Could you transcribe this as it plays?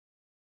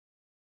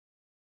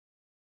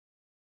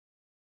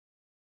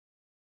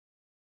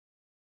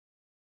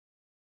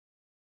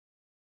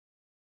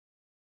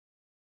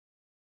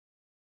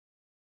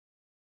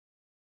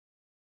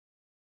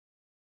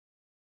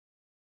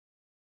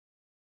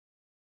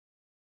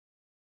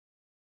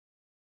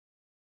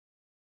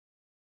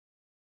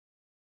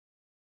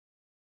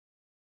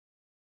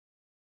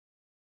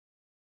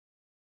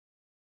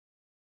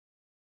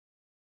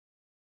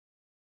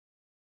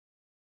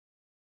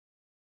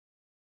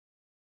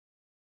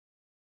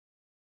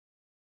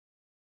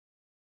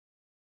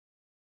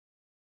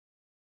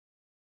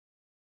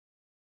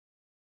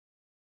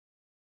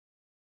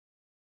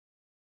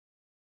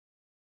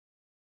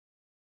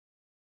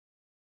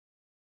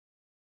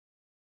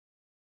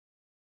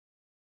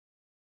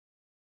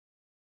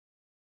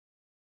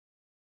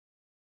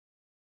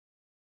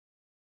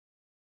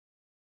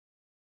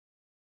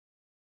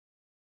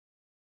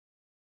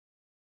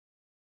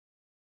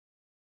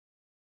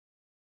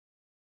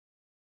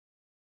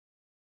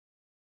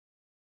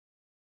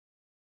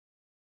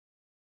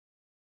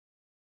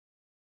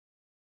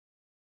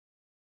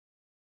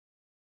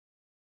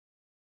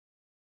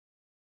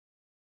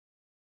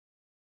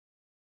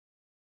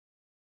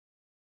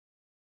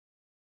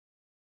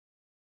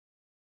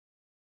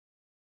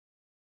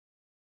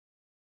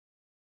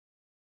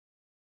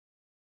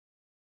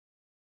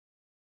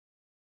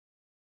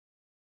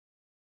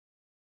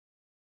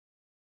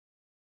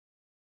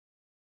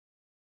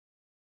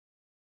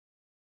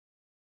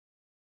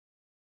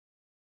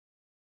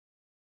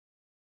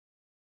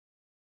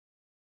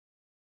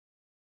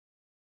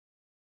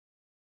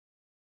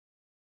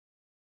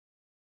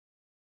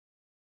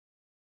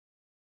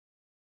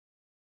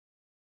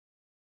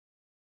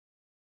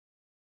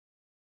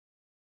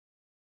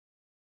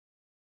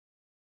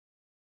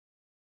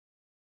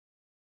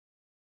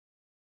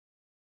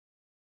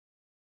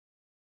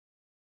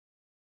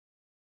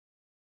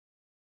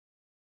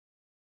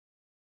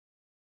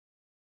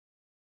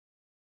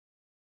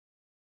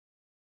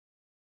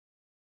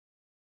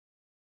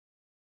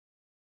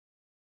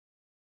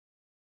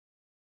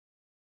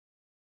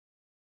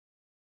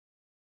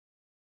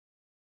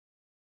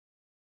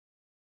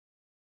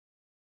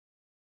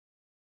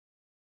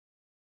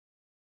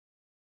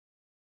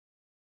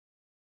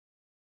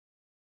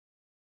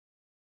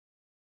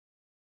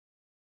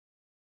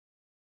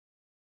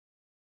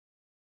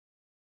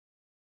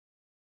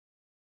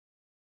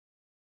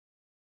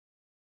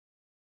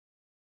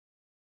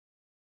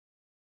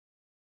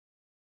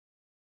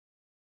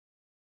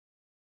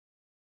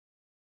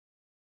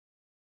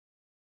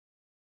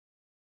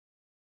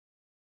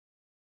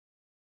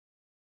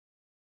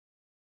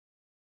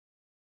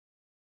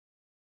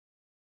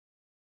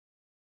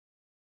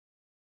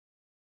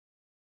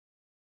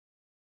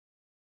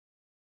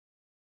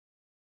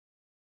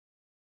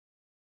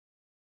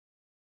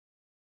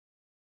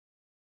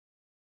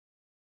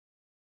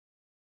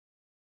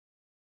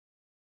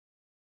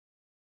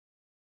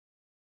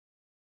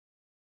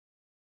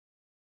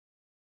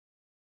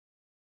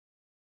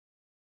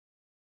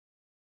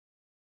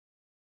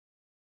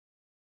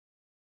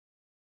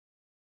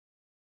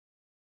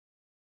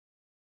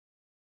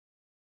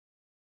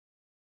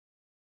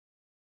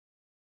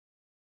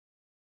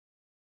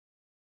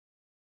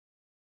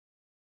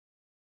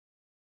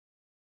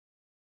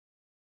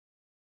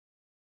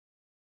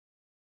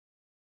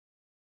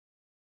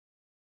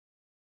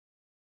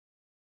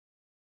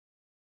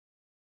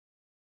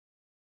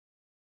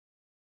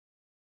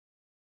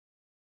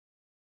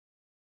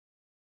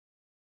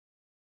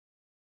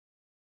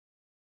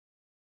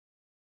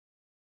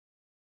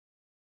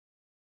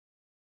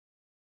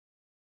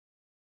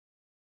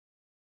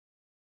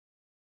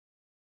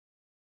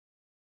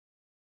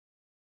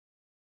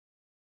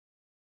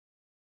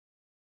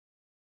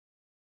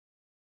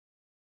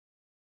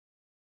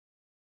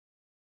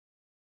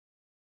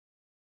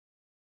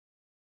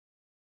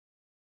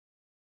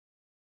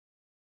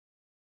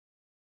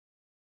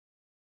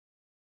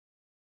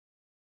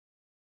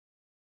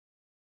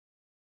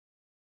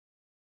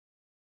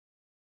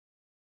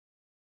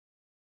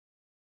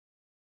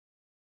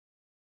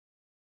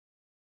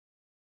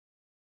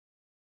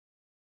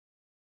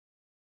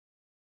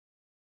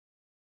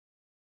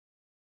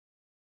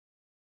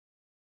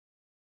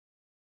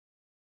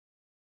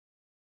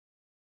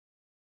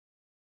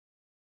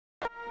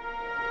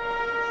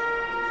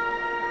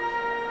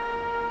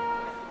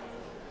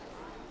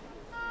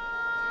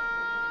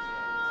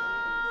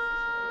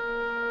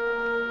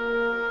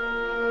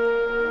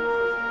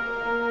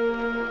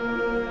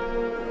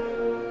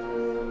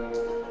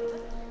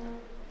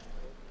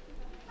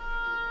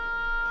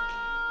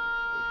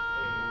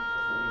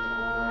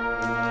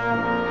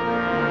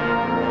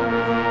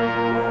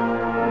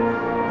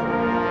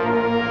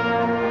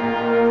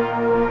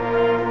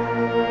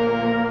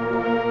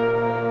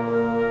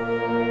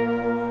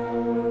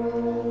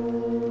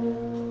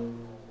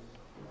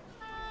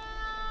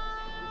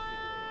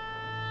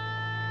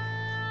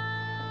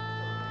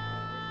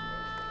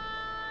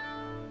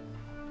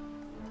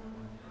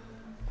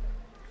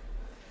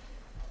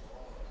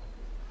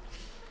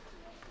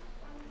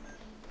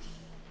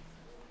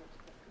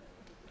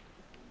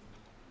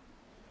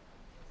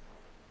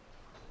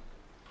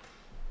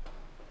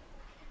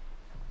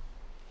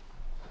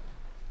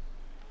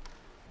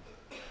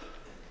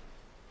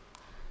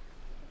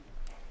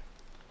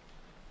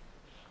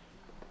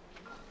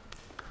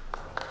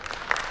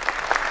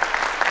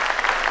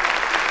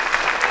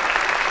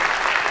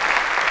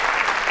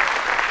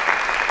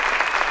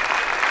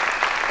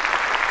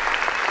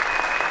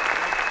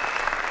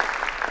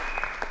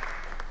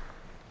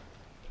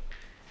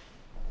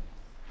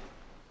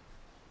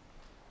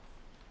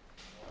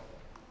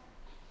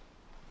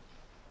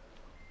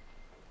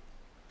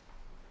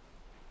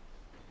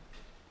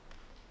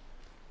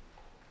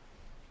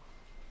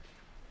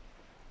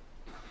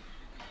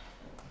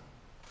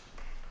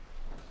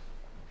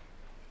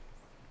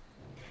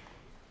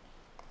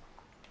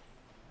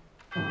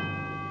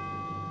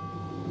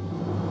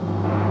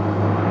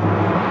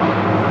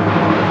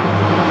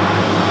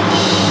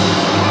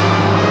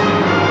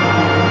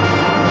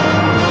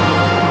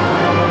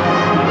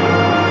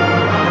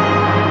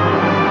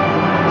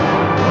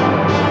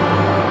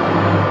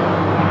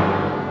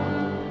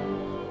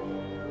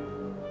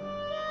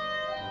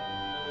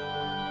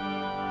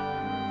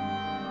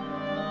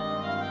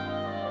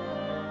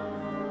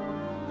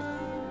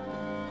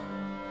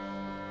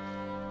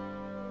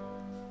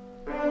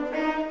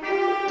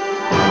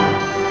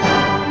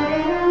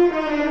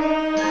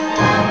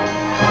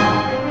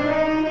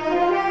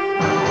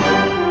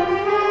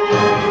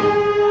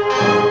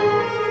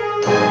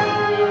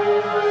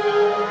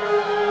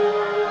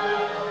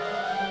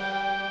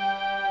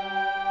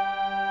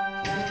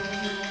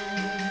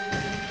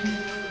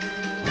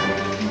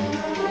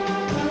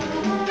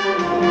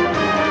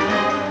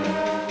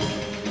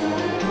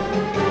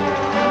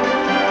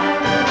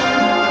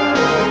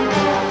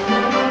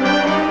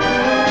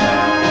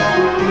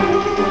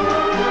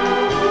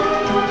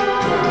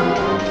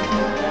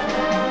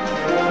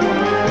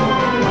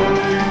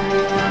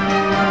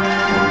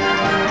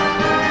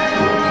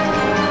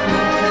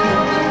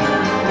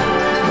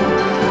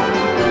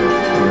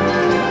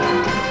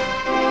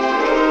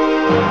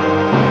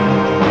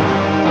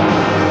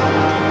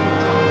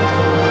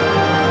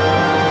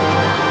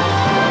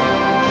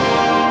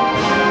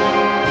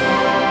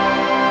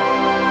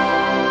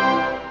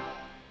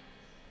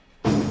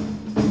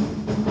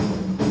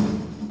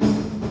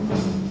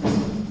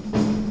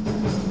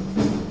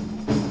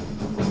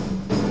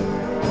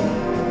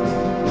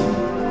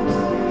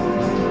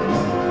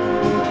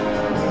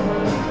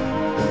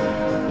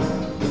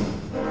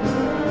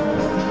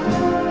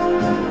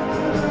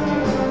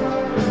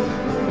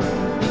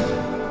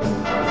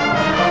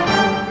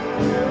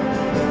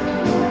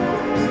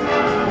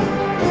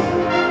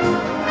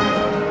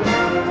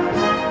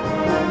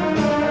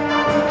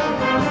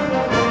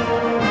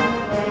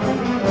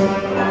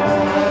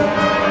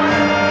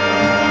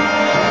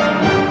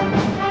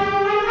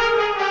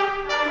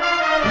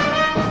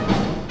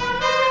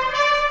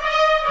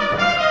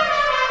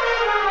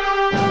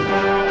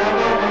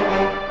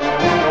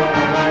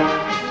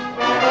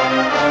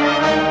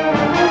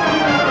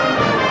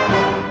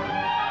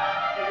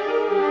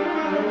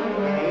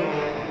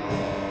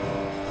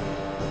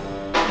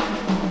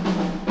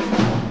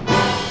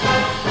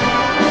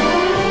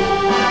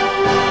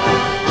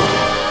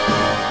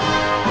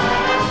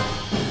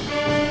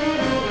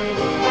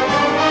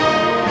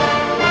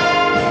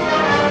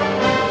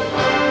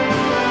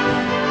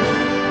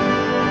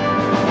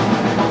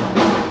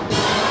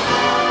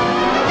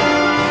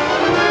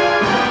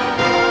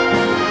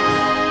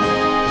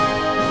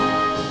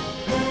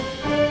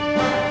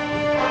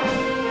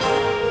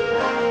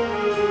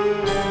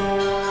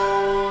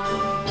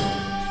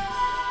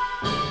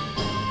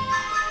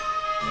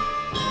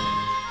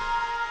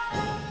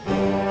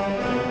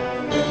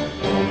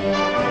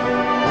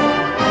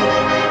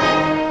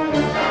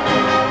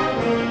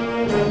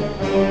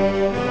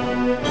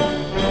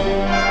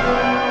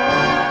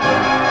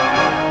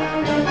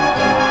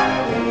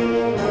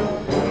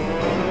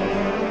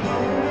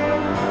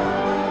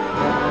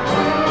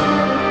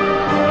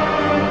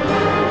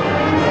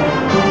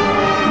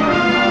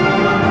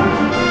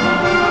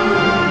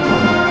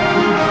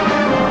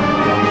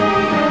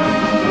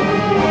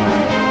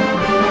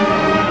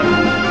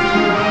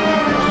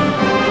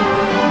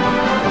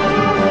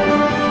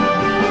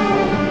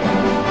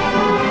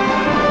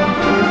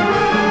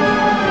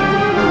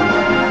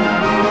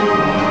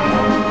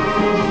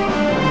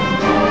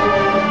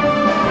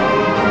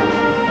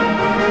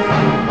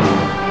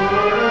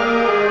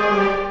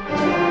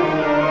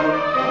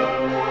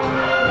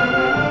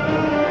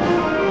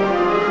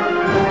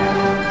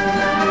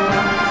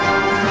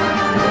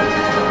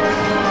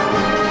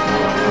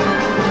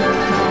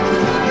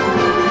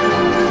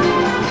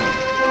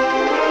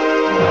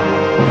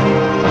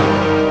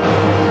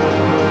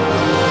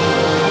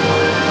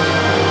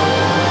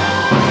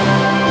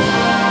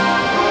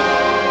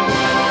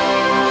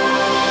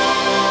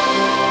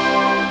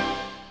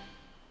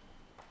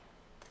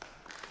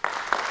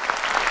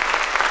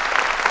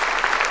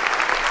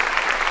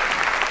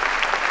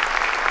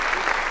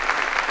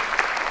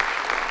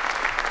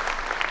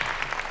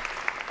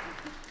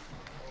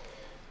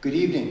Good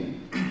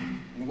evening,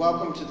 and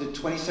welcome to the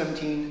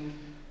 2017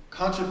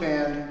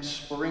 Contraband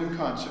Spring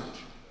Concert.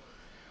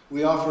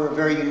 We offer a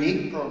very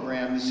unique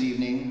program this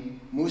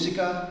evening,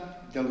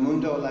 Música del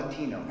Mundo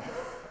Latino.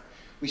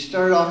 We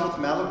started off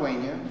with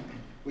Malagueña,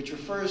 which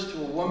refers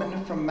to a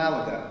woman from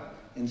Malaga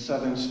in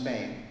southern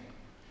Spain.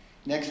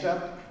 Next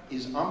up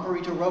is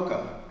Amparita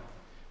Roca,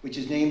 which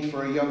is named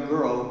for a young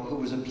girl who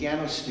was a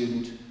piano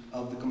student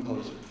of the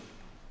composer.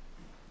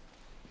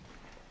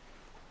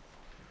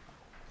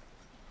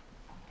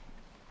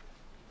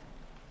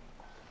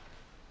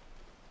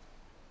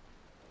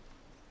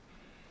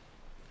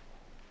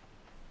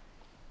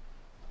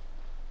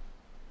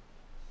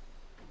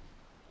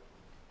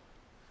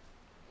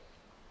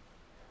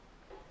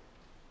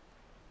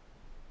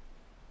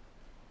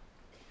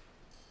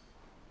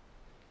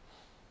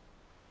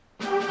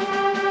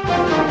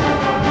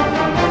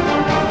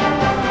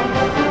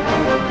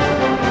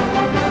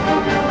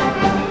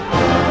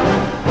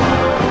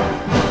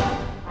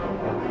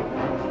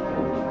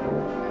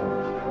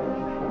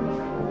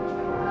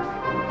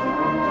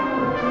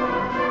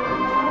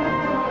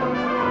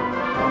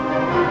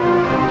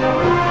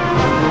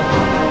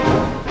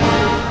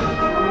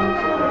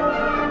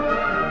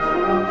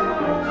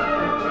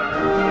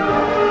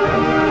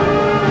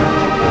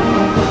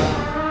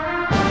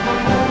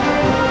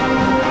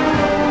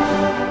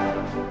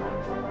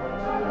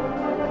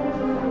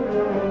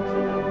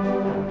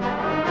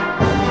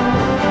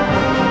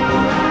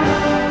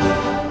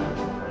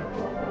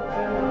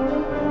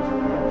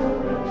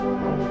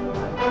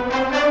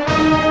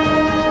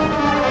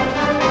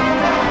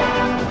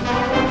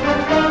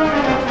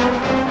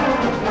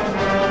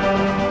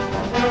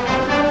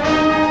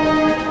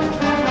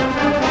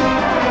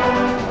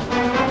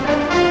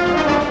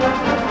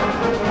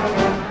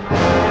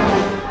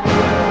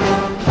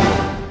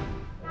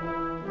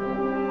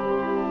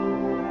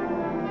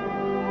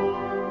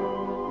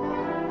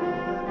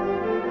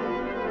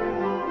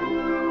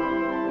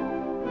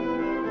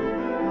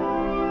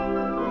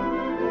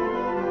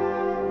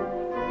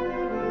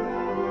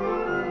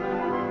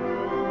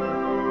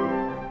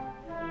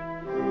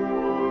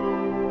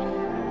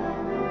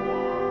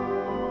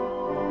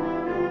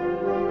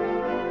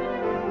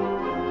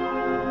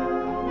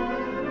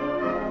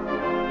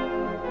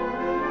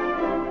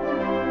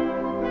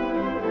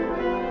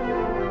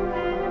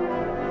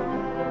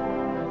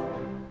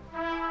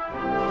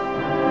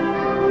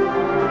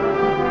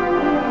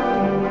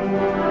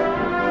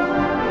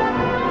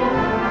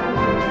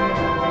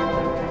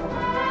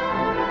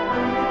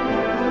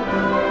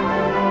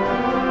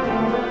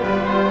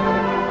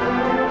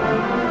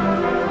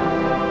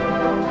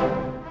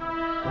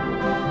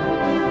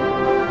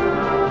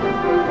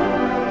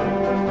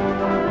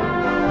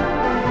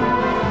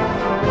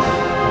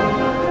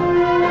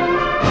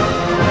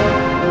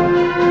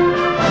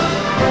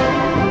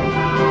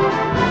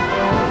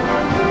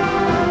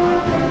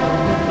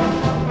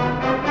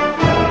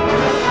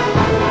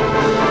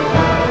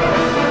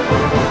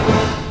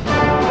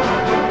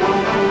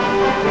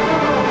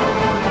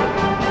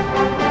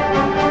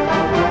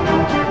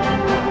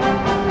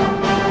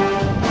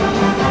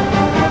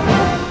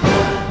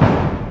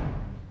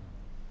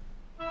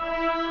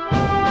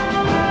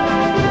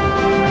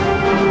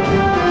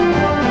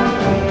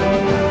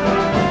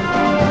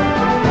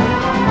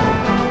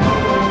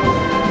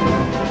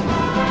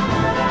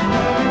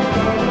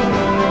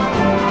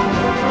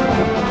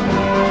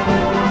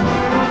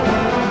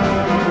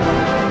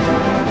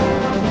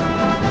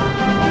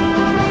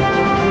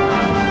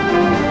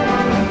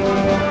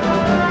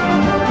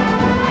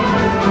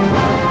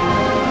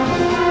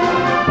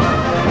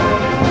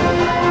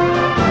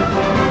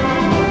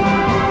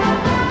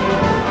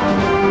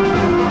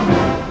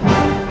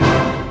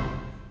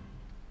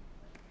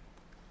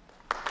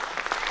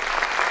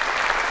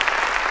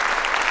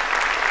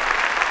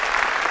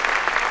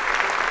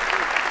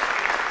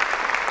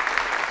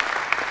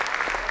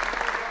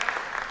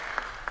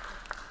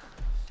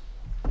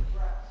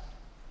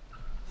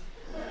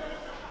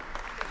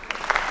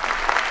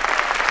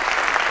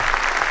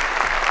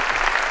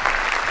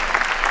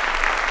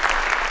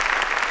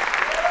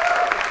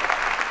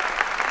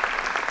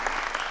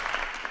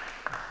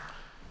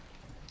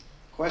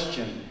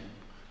 Question: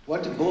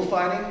 what do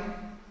bullfighting,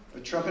 a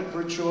trumpet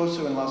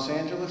virtuoso in Los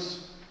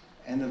Angeles,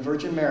 and the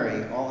Virgin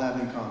Mary all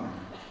have in common?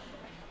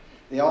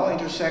 They all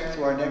intersect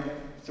through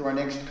our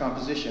next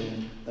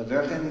composition, La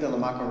Virgen de la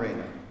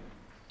Macarena.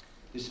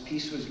 This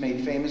piece was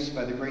made famous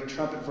by the great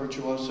trumpet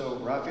virtuoso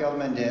Rafael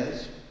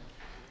Mendez.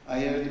 I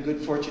had the good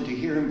fortune to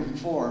hear him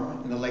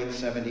perform in the late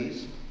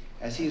 70s,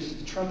 as he was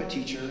the trumpet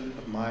teacher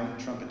of my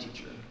trumpet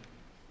teacher.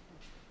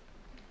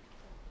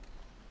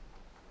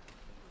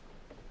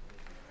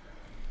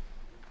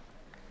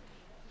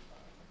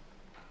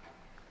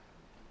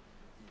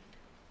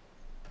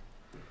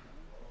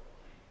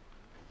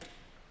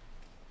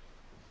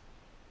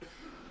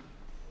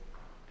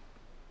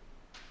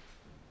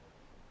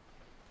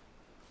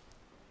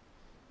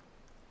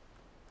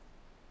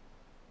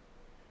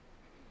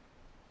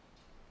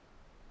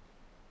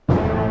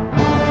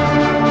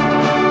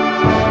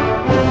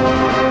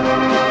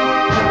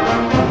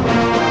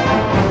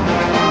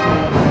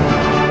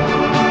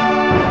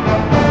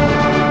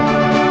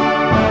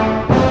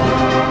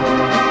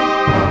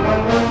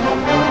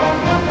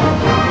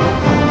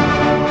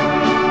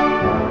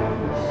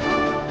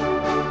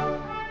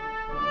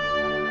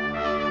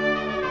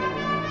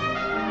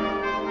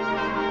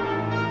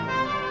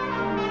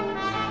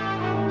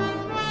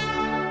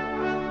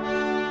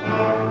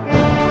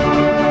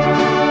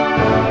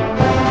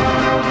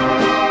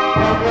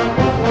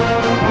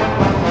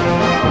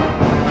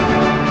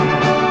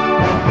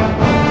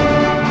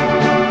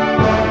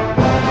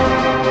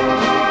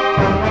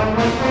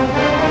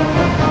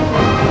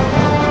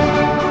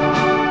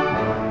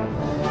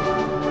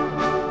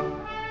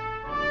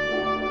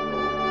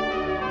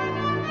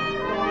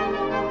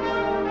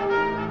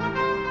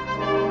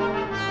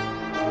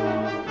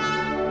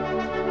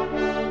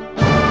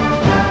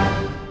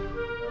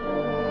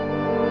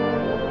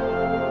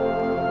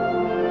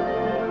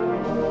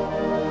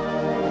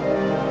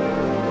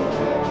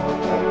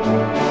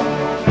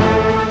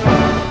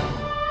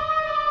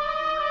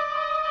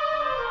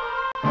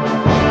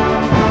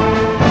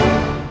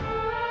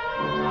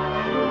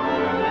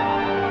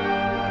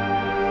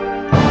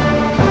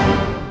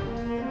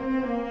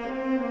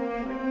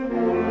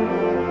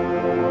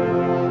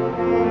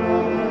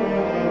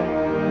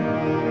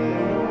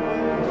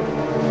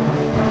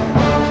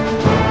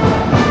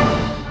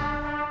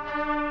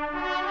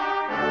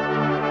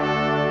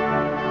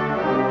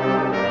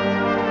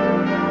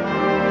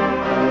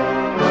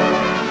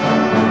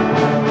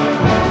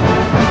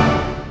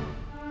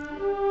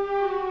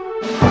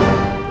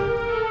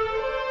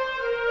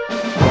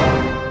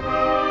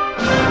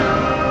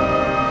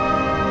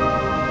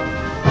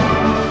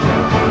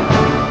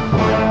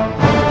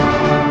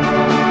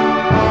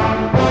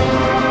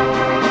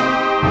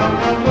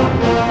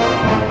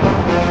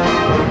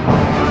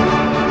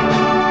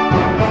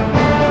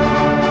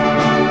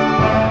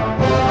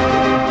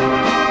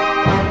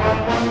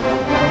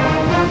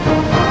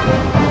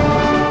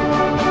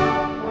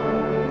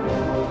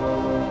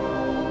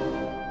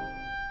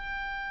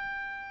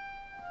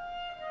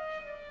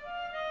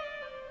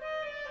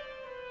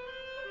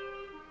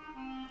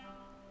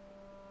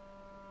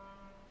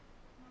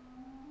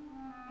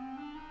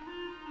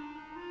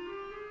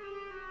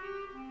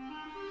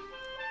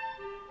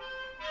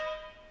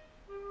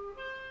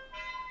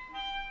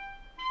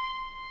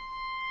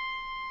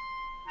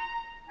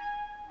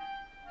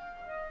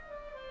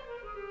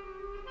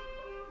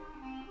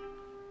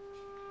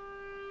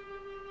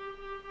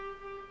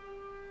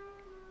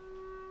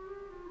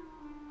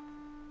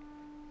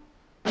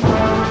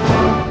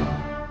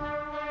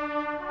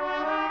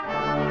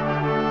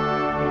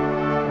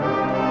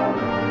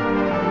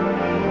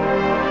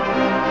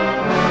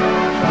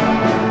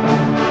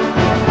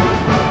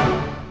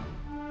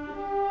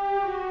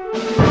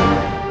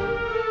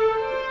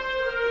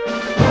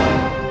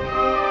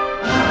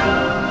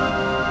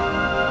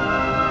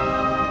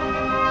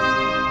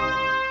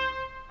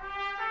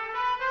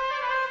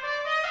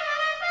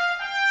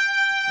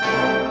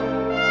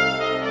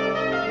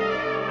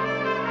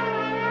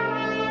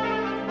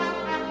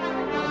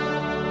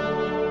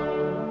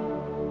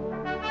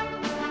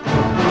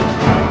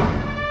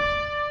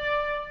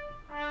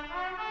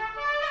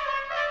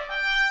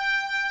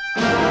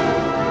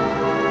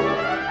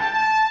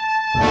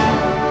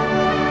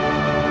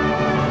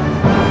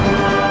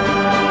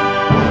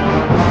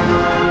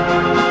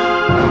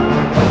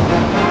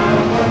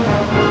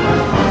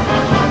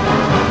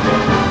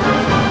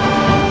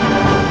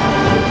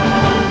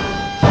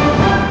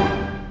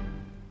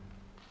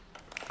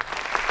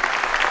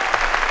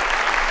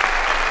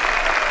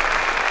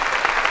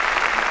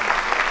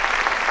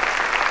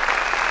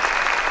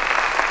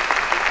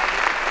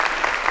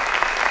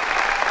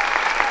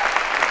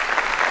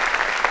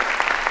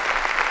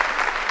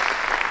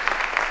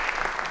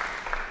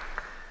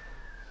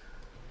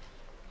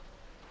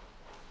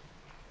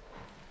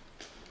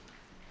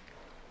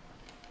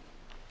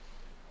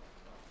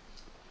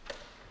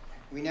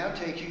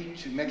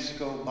 to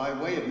Mexico by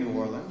way of New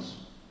Orleans.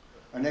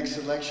 Our next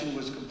selection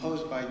was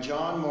composed by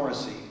John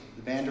Morrissey,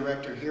 the band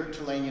director here at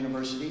Tulane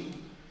University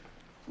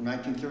from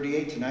 1938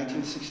 to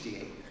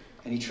 1968,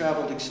 and he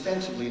traveled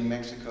extensively in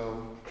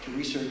Mexico to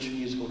research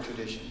musical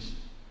traditions.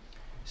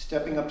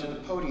 Stepping up to the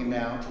podium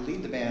now to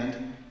lead the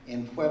band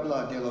in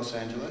Puebla de Los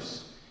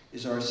Angeles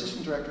is our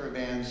Assistant Director of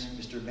Bands,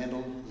 Mr.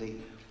 Mendel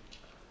Lee.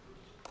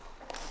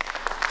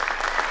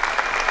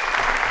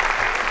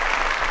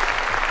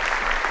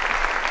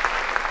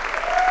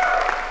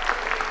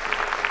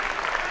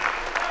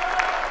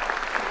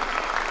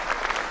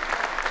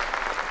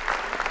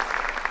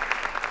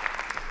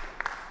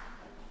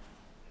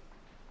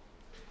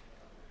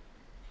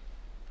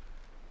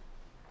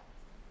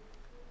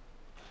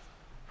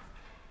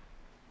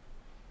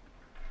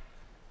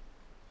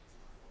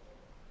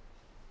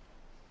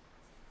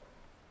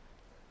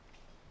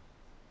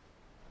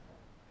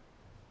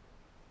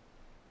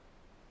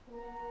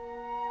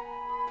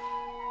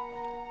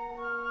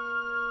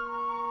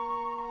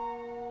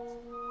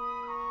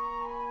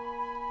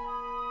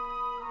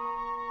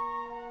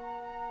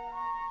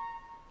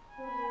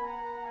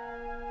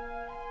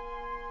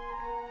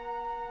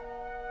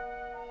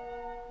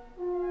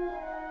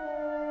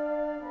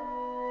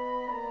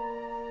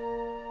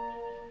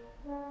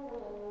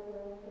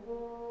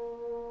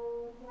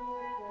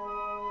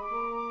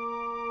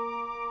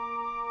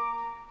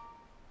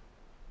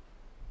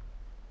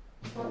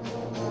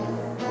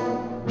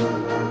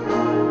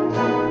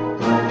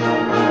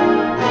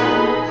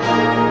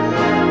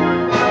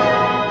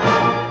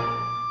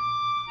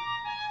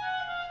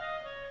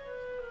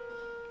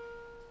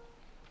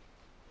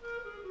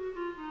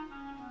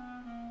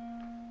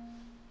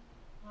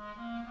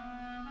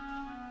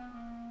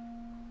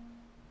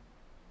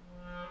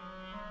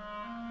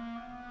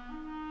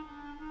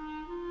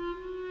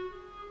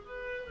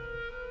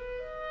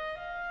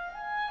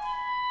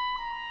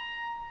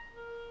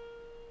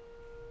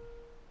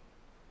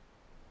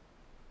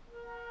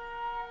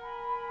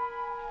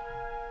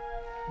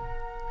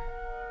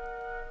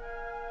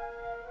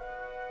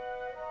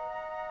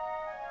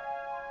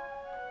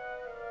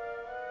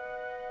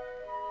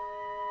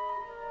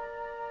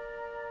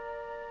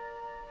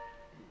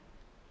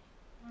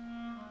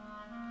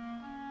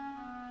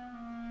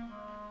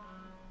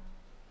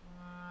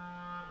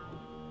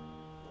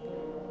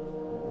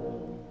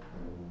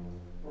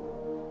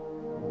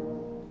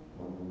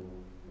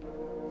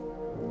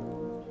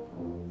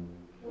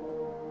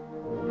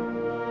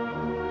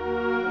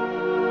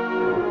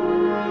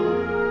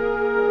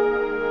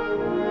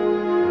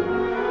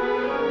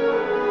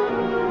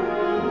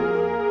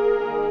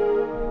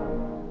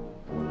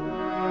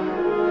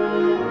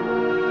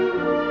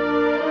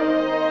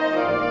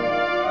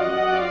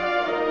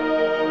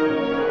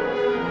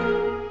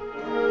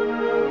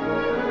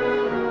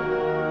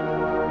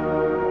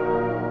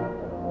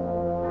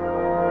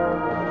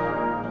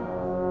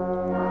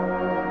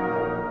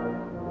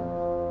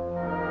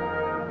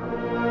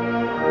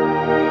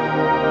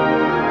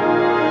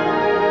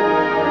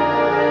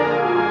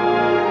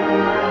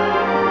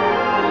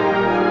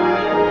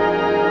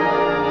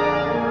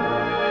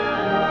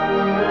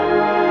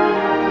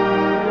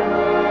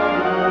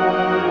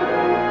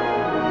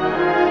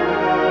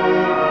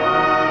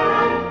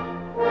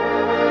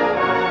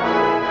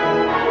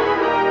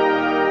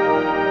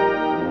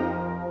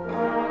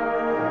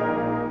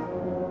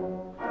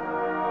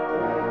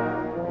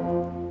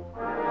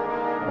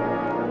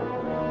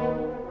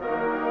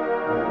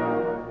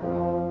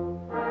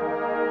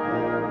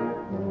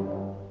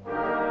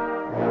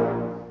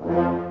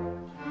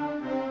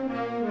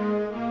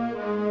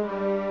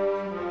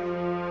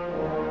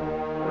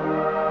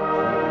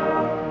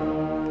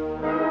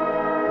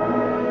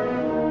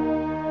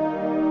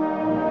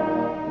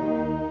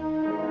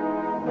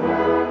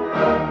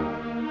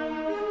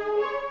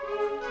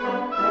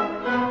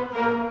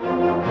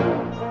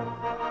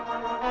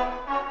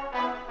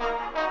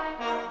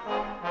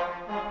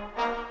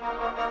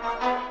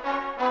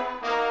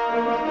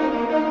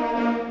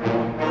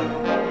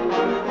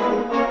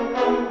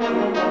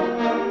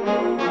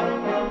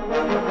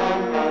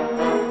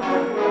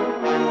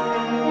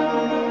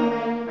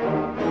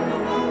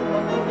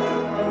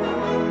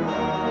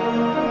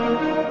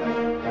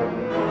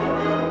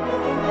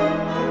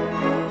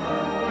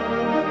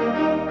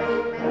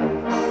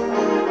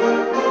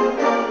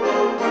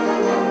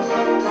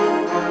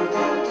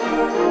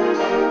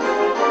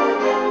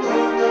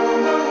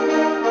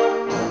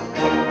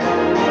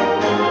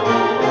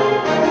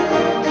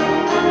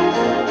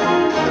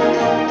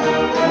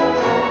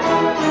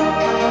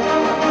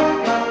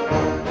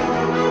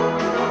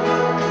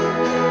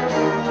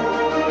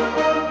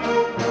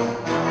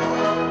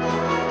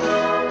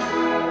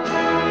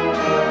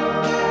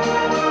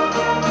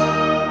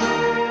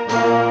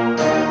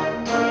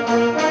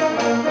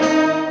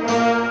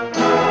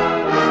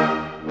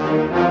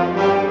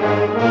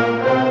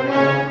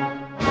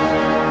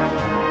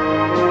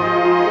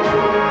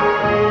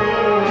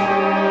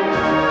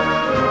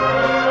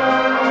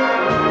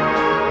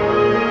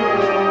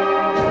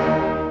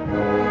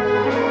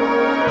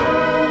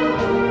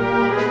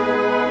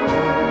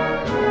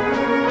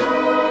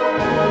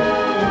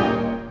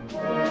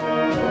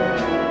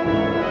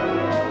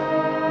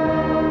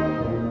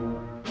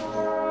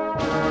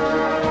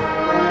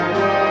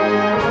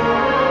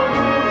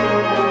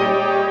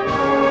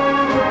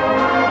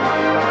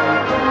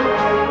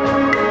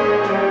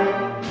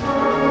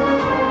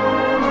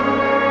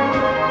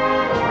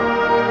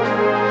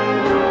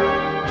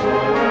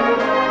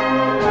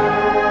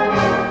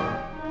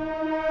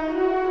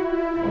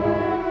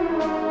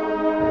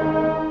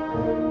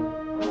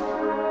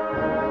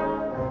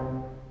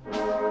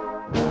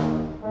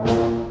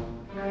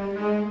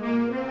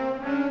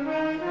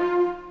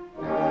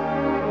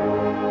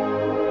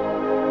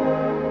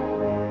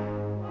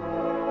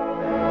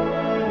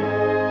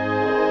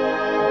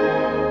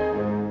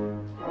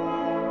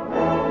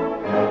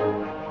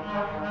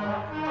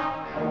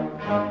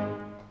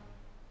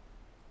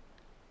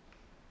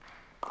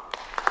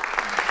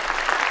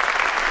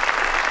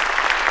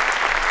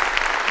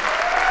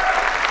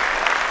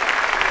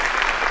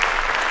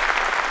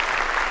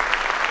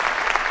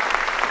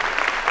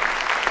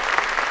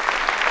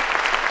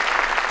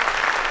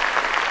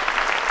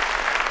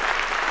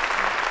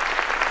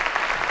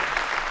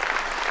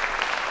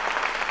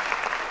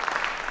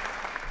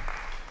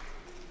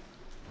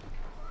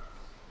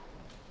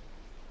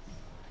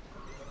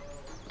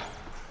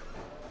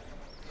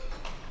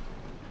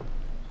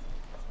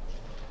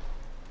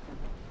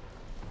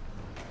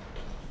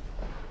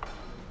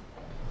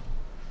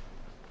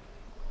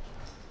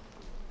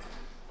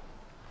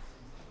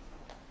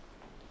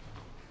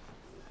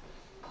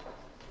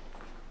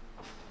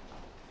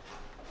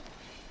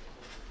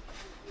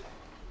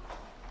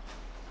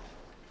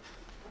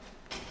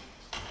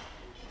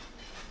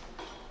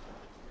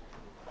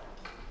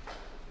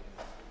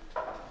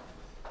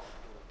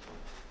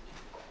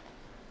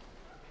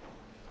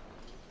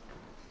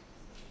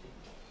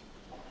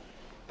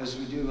 as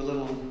we do a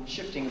little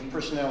shifting of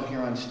personnel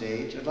here on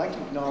stage, I'd like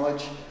to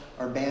acknowledge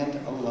our band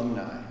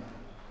alumni,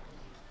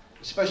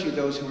 especially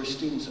those who were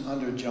students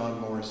under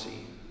John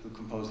Morrissey, who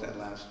composed that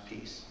last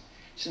piece.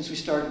 Since we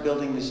started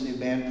building this new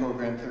band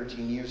program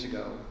 13 years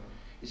ago,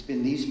 it's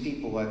been these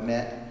people I've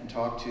met and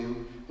talked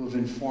to who have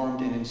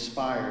informed and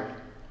inspired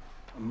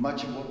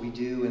much of what we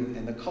do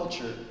and the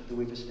culture that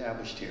we've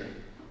established here.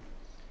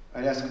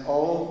 I'd ask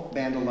all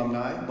band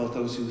alumni, both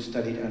those who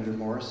studied under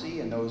Morrissey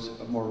and those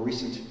of more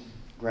recent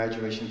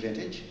graduation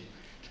vintage,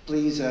 to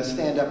please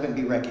stand up and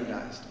be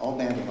recognized, all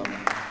band alumni.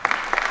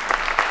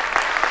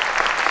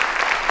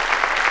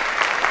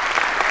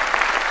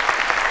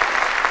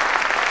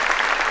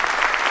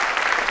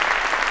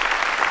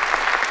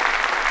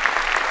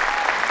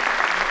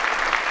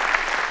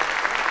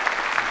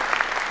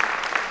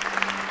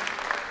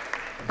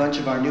 A bunch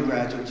of our new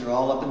graduates are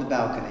all up in the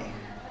balcony.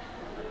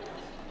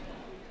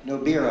 No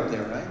beer up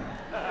there, right?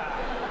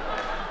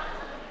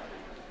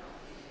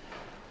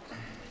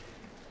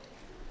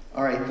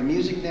 All right, the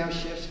music now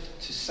shifts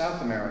to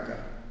South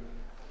America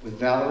with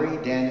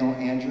Valerie, Daniel,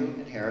 Andrew,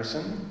 and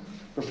Harrison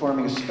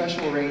performing a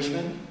special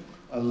arrangement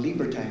of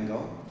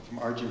Libertango from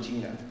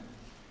Argentina.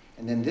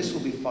 And then this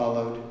will be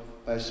followed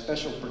by a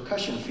special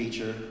percussion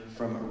feature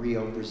from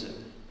Rio, Brazil.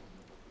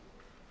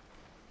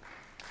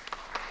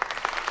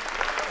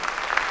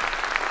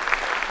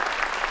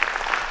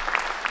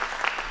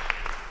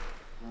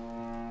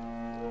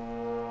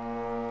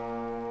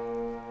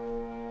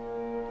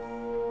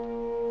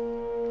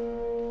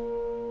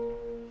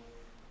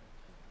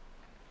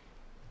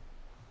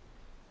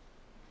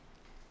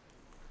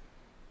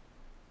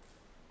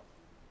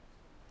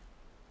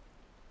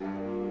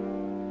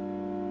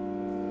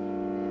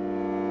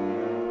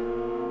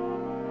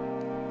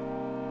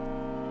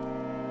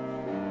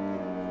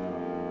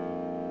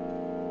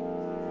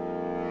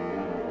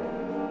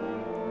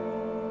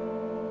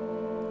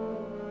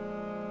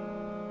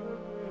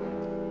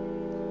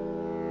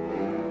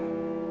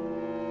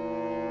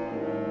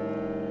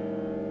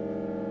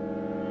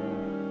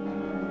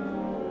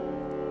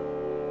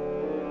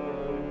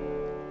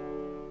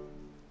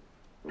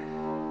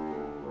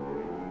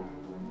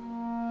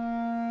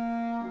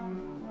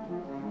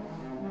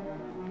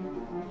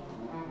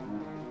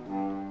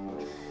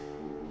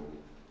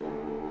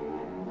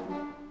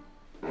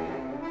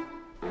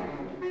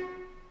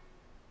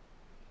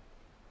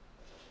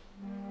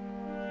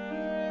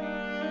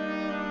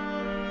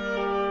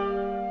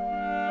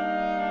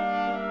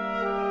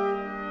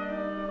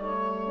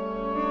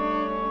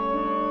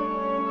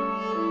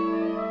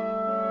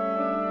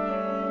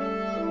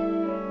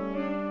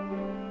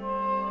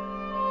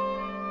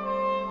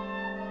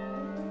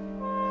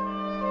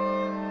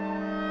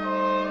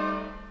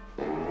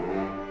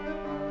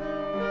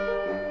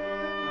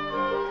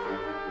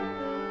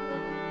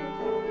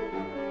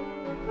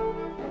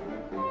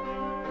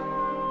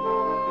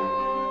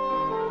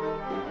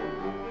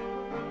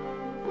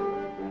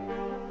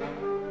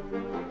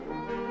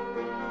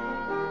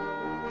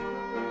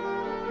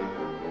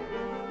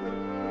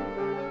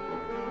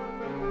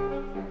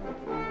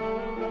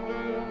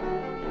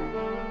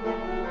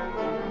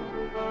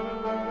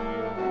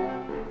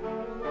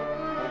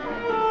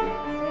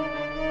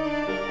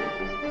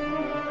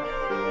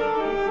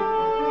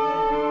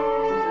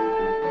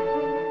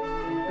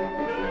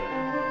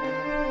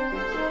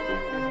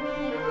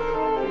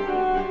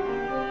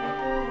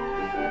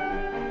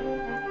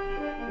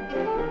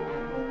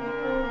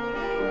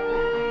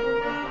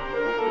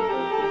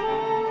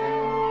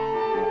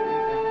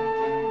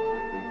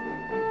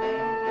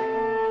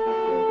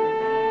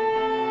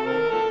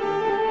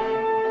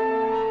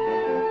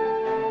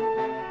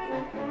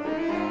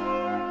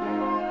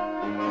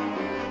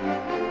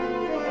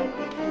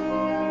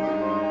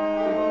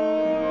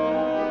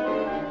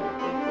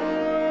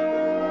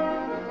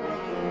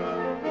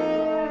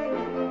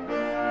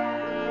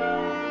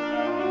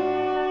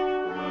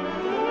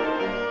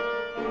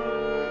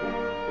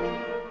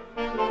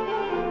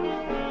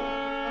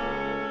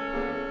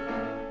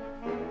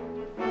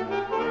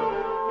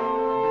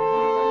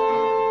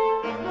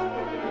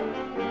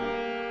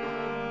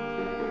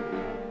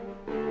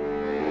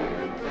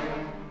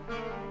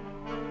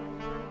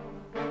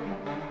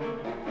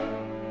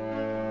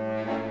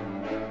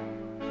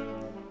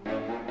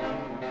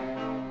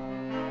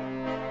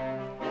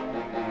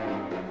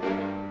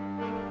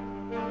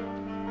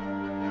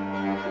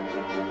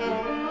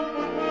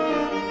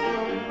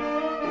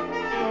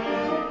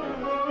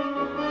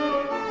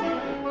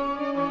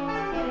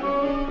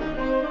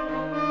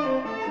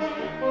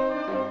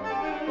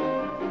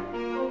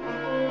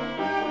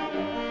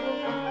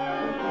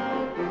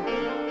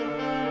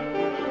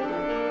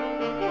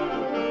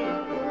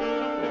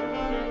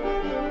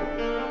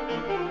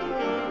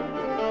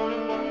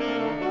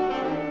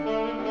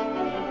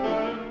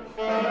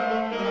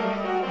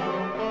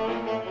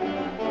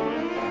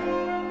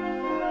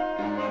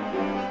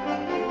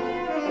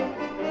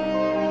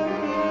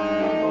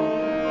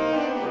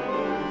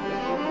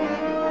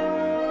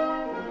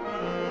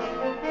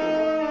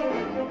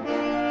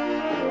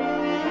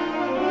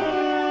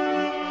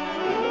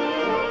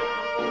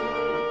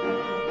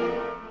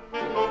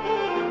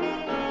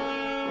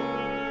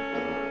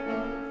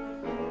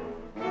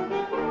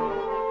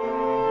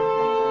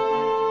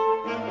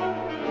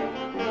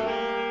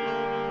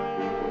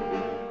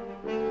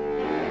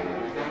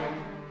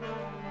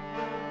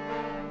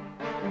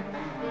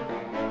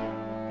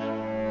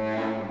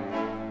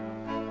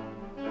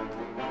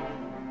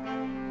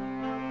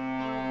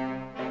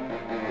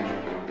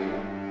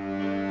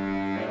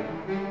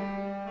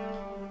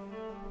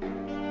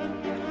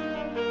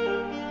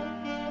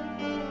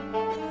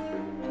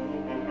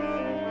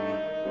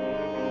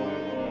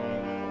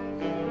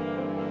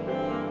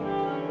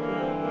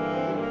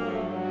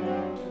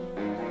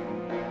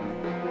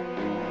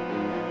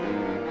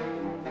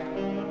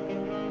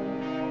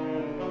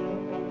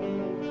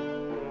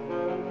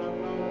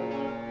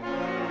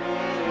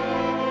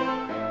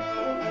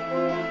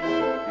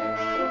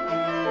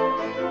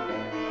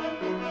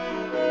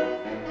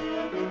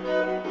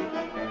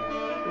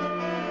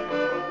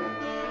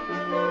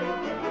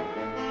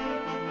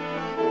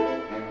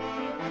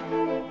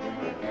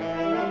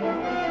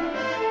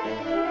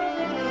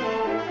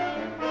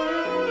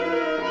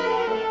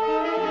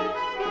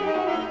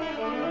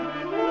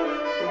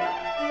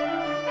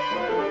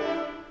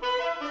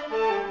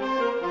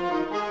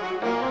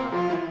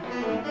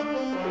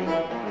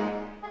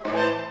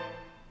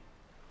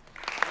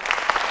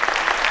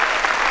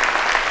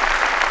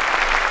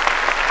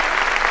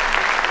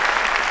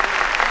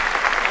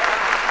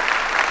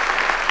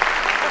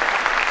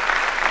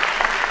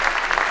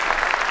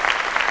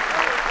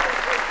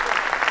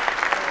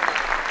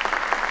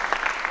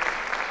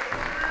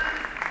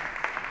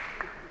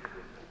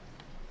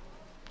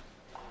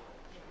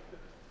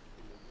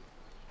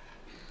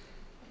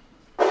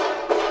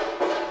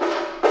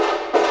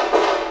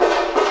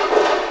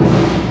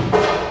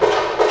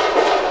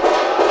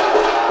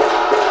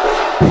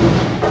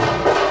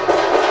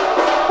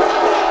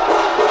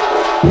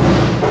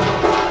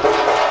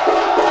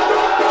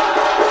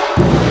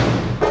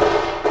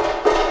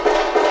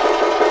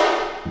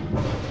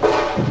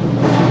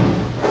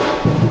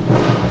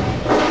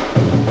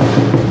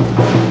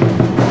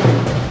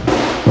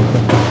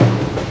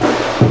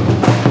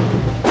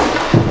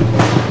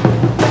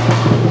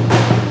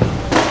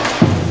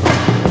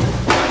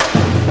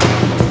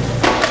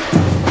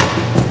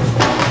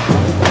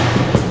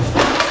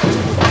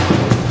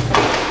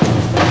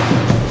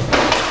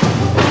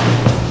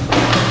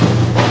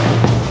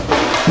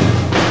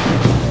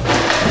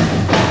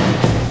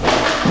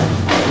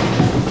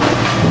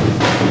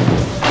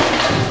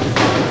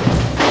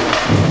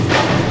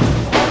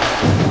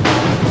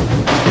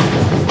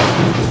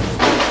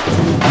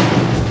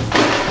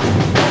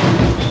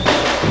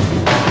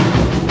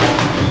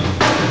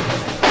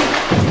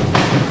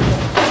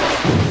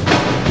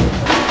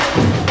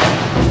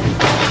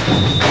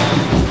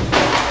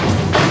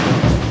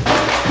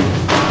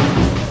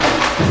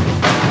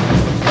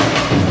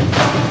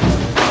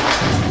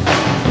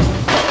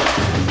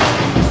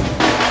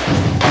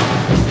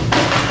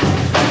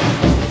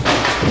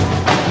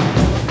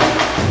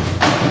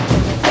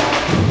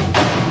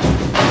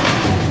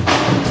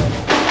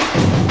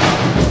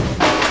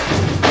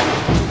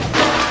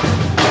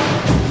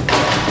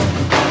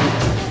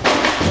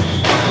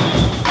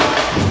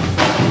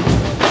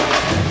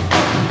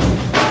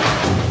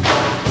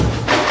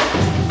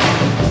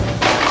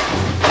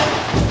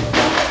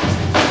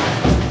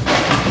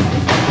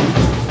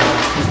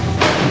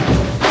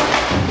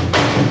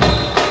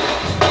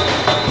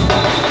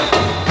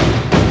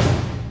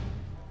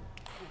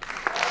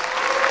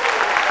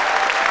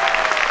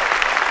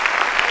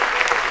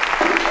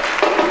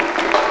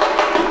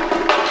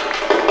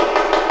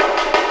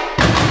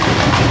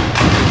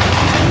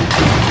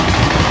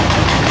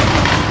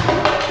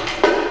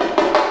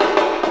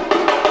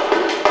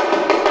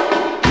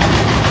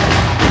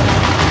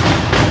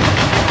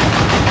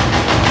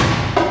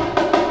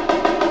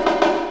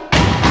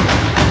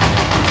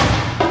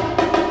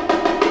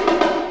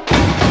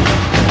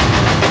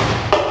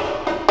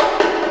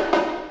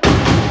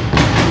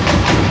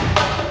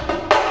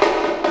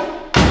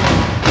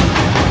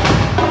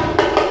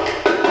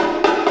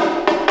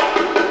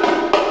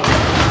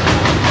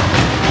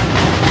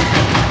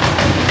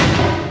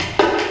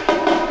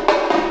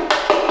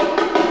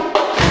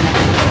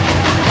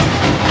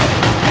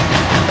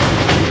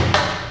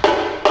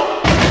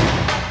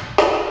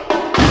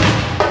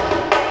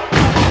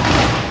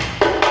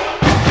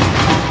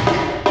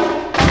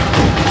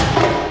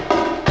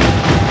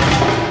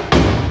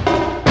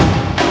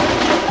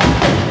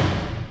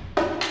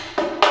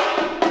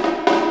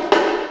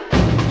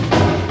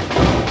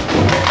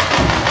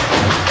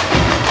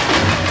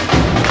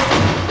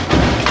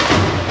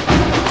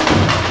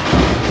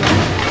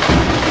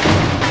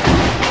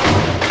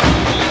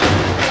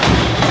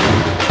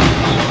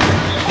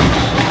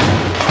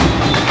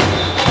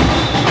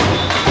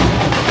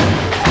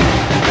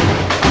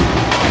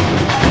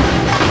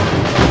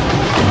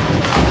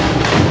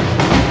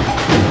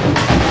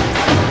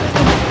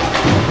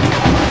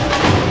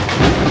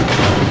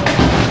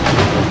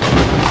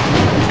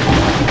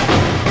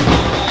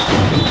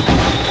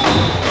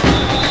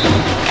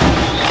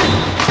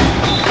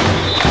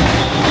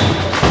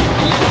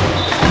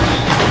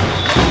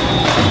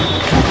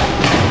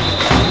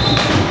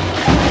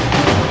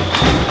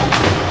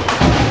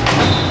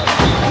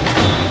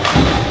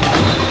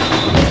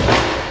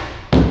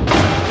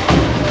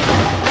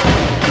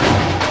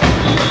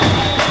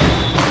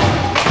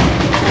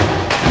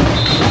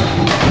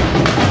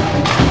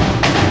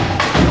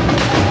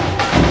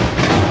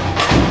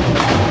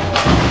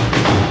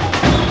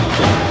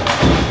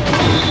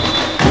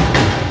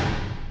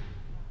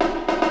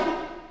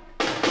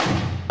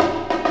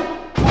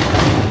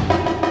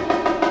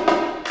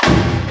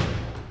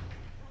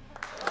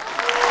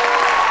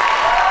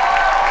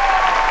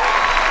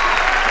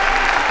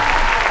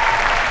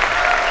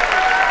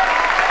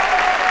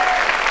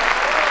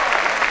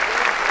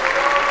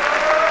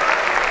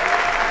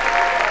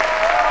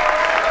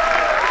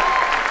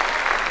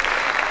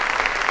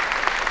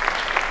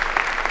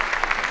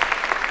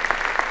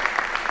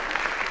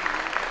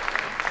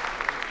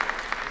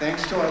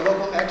 Thanks to our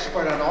local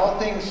expert on all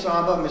things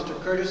samba, Mr.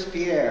 Curtis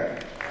Pierre.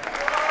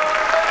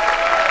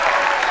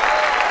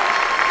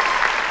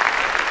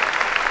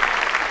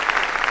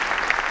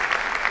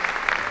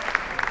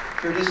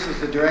 Curtis is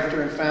the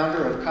director and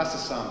founder of Casa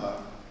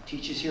Samba,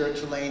 teaches here at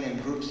Tulane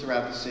and groups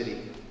throughout the city.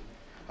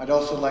 I'd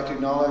also like to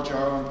acknowledge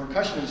our own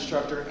percussion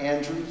instructor,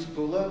 Andrew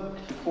Zapula,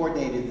 who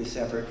coordinated this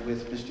effort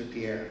with Mr.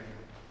 Pierre.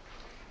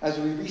 As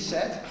we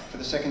reset for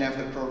the second half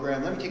of the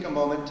program, let me take a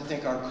moment to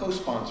thank our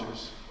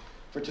co-sponsors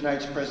for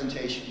tonight's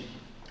presentation.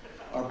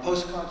 Our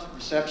post-concert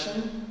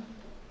reception,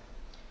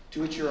 to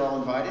which you're all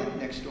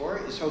invited next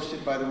door, is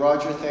hosted by the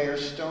Roger Thayer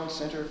Stone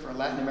Center for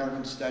Latin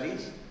American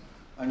Studies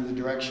under the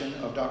direction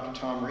of Dr.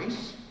 Tom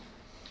Reese.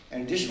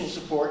 And additional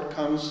support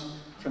comes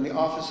from the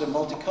Office of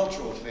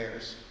Multicultural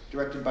Affairs,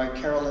 directed by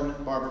Carolyn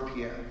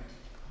Barber-Pierre.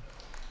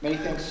 Many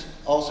thanks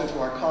also to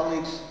our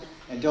colleagues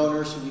and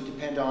donors who we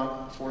depend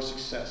on for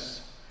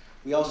success.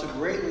 We also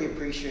greatly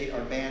appreciate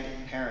our band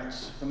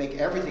parents who make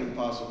everything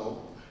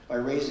possible by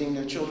raising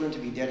their children to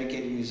be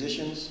dedicated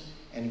musicians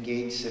and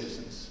engaged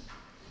citizens.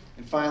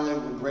 And finally,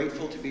 we're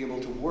grateful to be able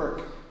to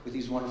work with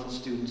these wonderful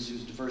students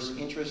whose diverse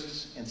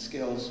interests and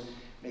skills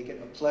make it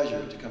a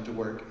pleasure to come to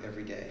work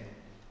every day.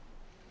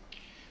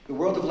 The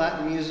world of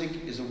Latin music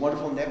is a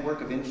wonderful network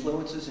of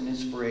influences and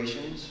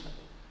inspirations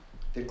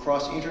that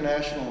cross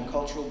international and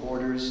cultural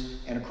borders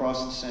and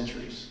across the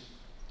centuries.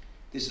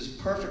 This is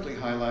perfectly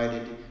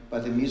highlighted by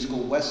the musical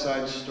West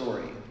Side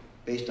Story,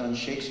 based on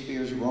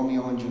Shakespeare's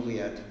Romeo and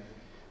Juliet,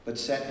 but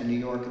set in New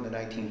York in the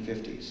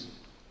 1950s.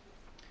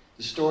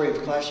 The story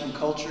of clashing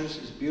cultures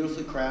is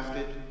beautifully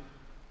crafted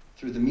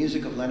through the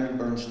music of Leonard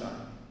Bernstein.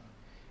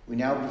 We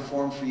now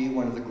perform for you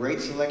one of the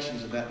great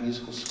selections of that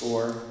musical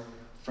score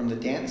from the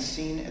dance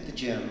scene at the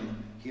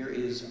gym. Here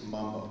is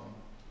Mambo.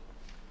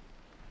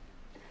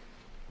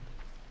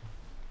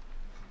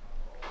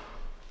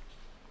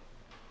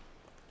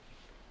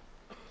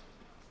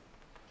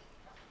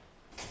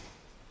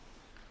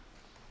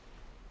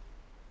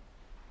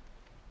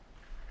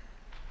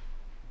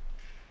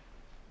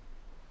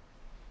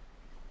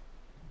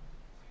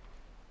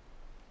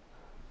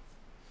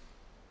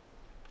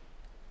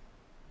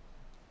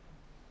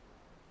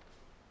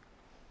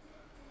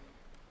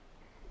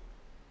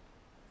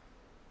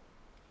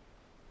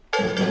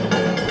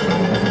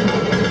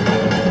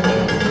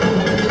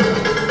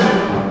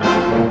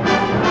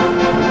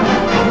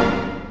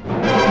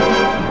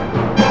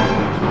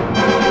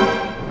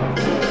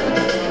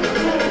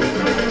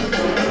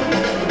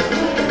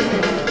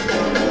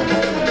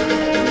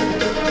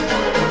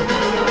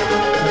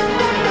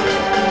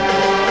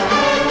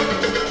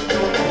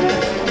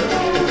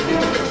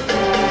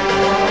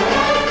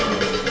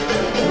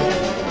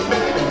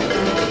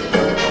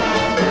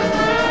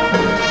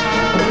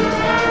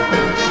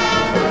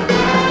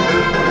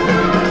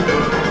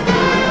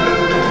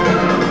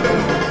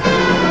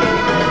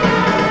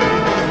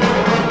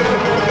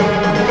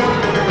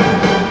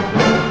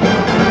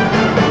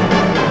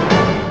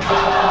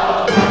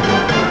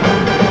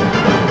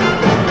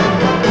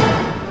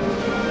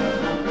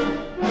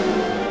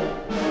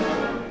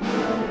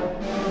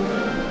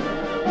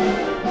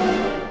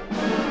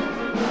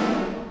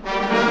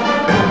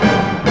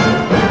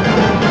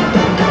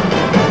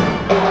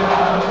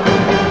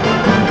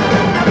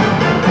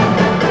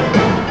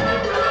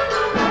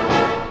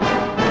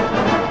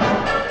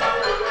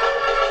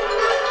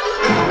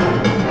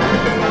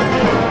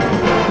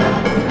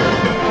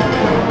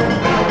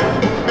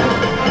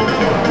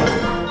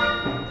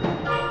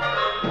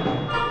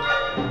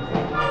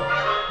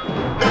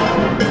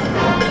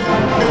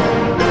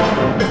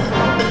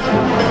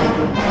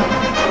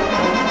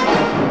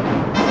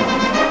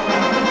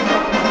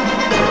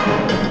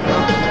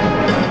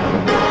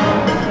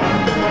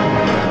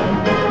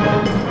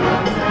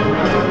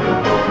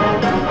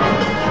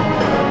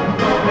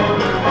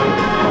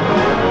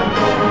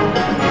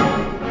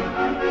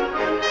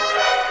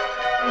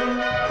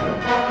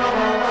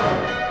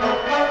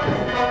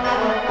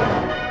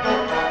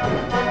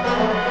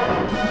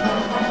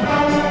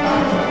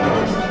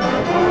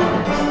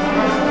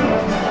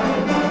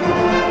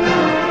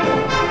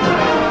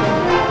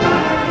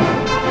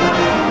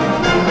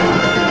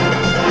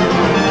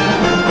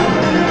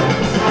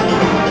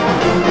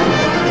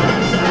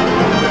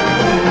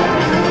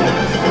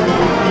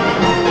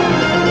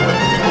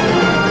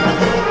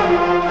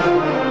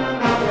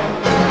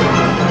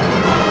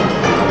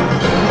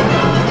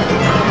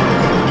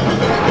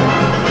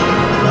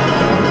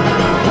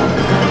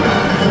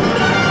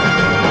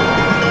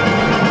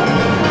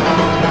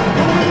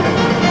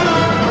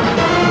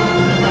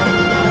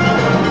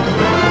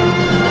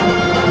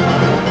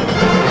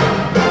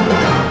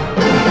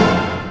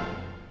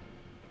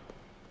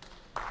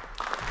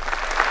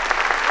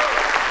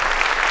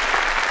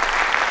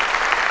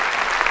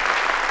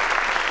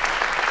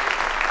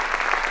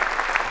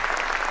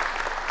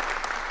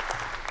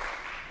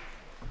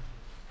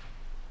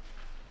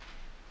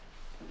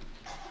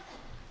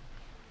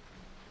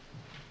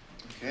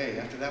 Okay,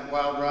 after that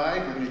wild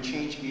ride, we're going to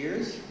change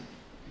gears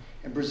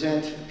and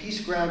present a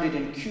piece grounded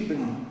in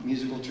Cuban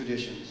musical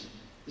traditions,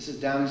 This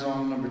is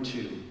Danzón number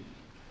 2.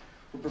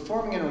 We're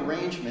performing an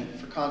arrangement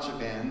for concert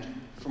band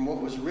from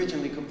what was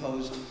originally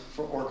composed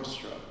for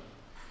orchestra.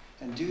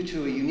 And due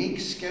to a unique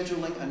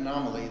scheduling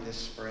anomaly this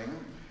spring,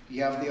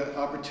 you have the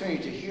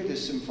opportunity to hear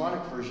this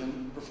symphonic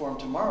version performed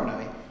tomorrow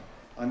night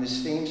on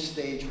this same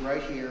stage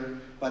right here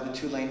by the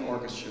Tulane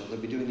Orchestra. They'll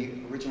be doing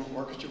the original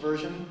orchestra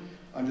version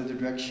under the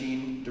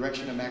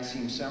direction of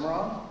Maxime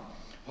Samarov.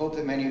 I hope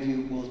that many of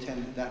you will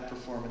attend that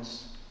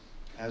performance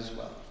as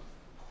well.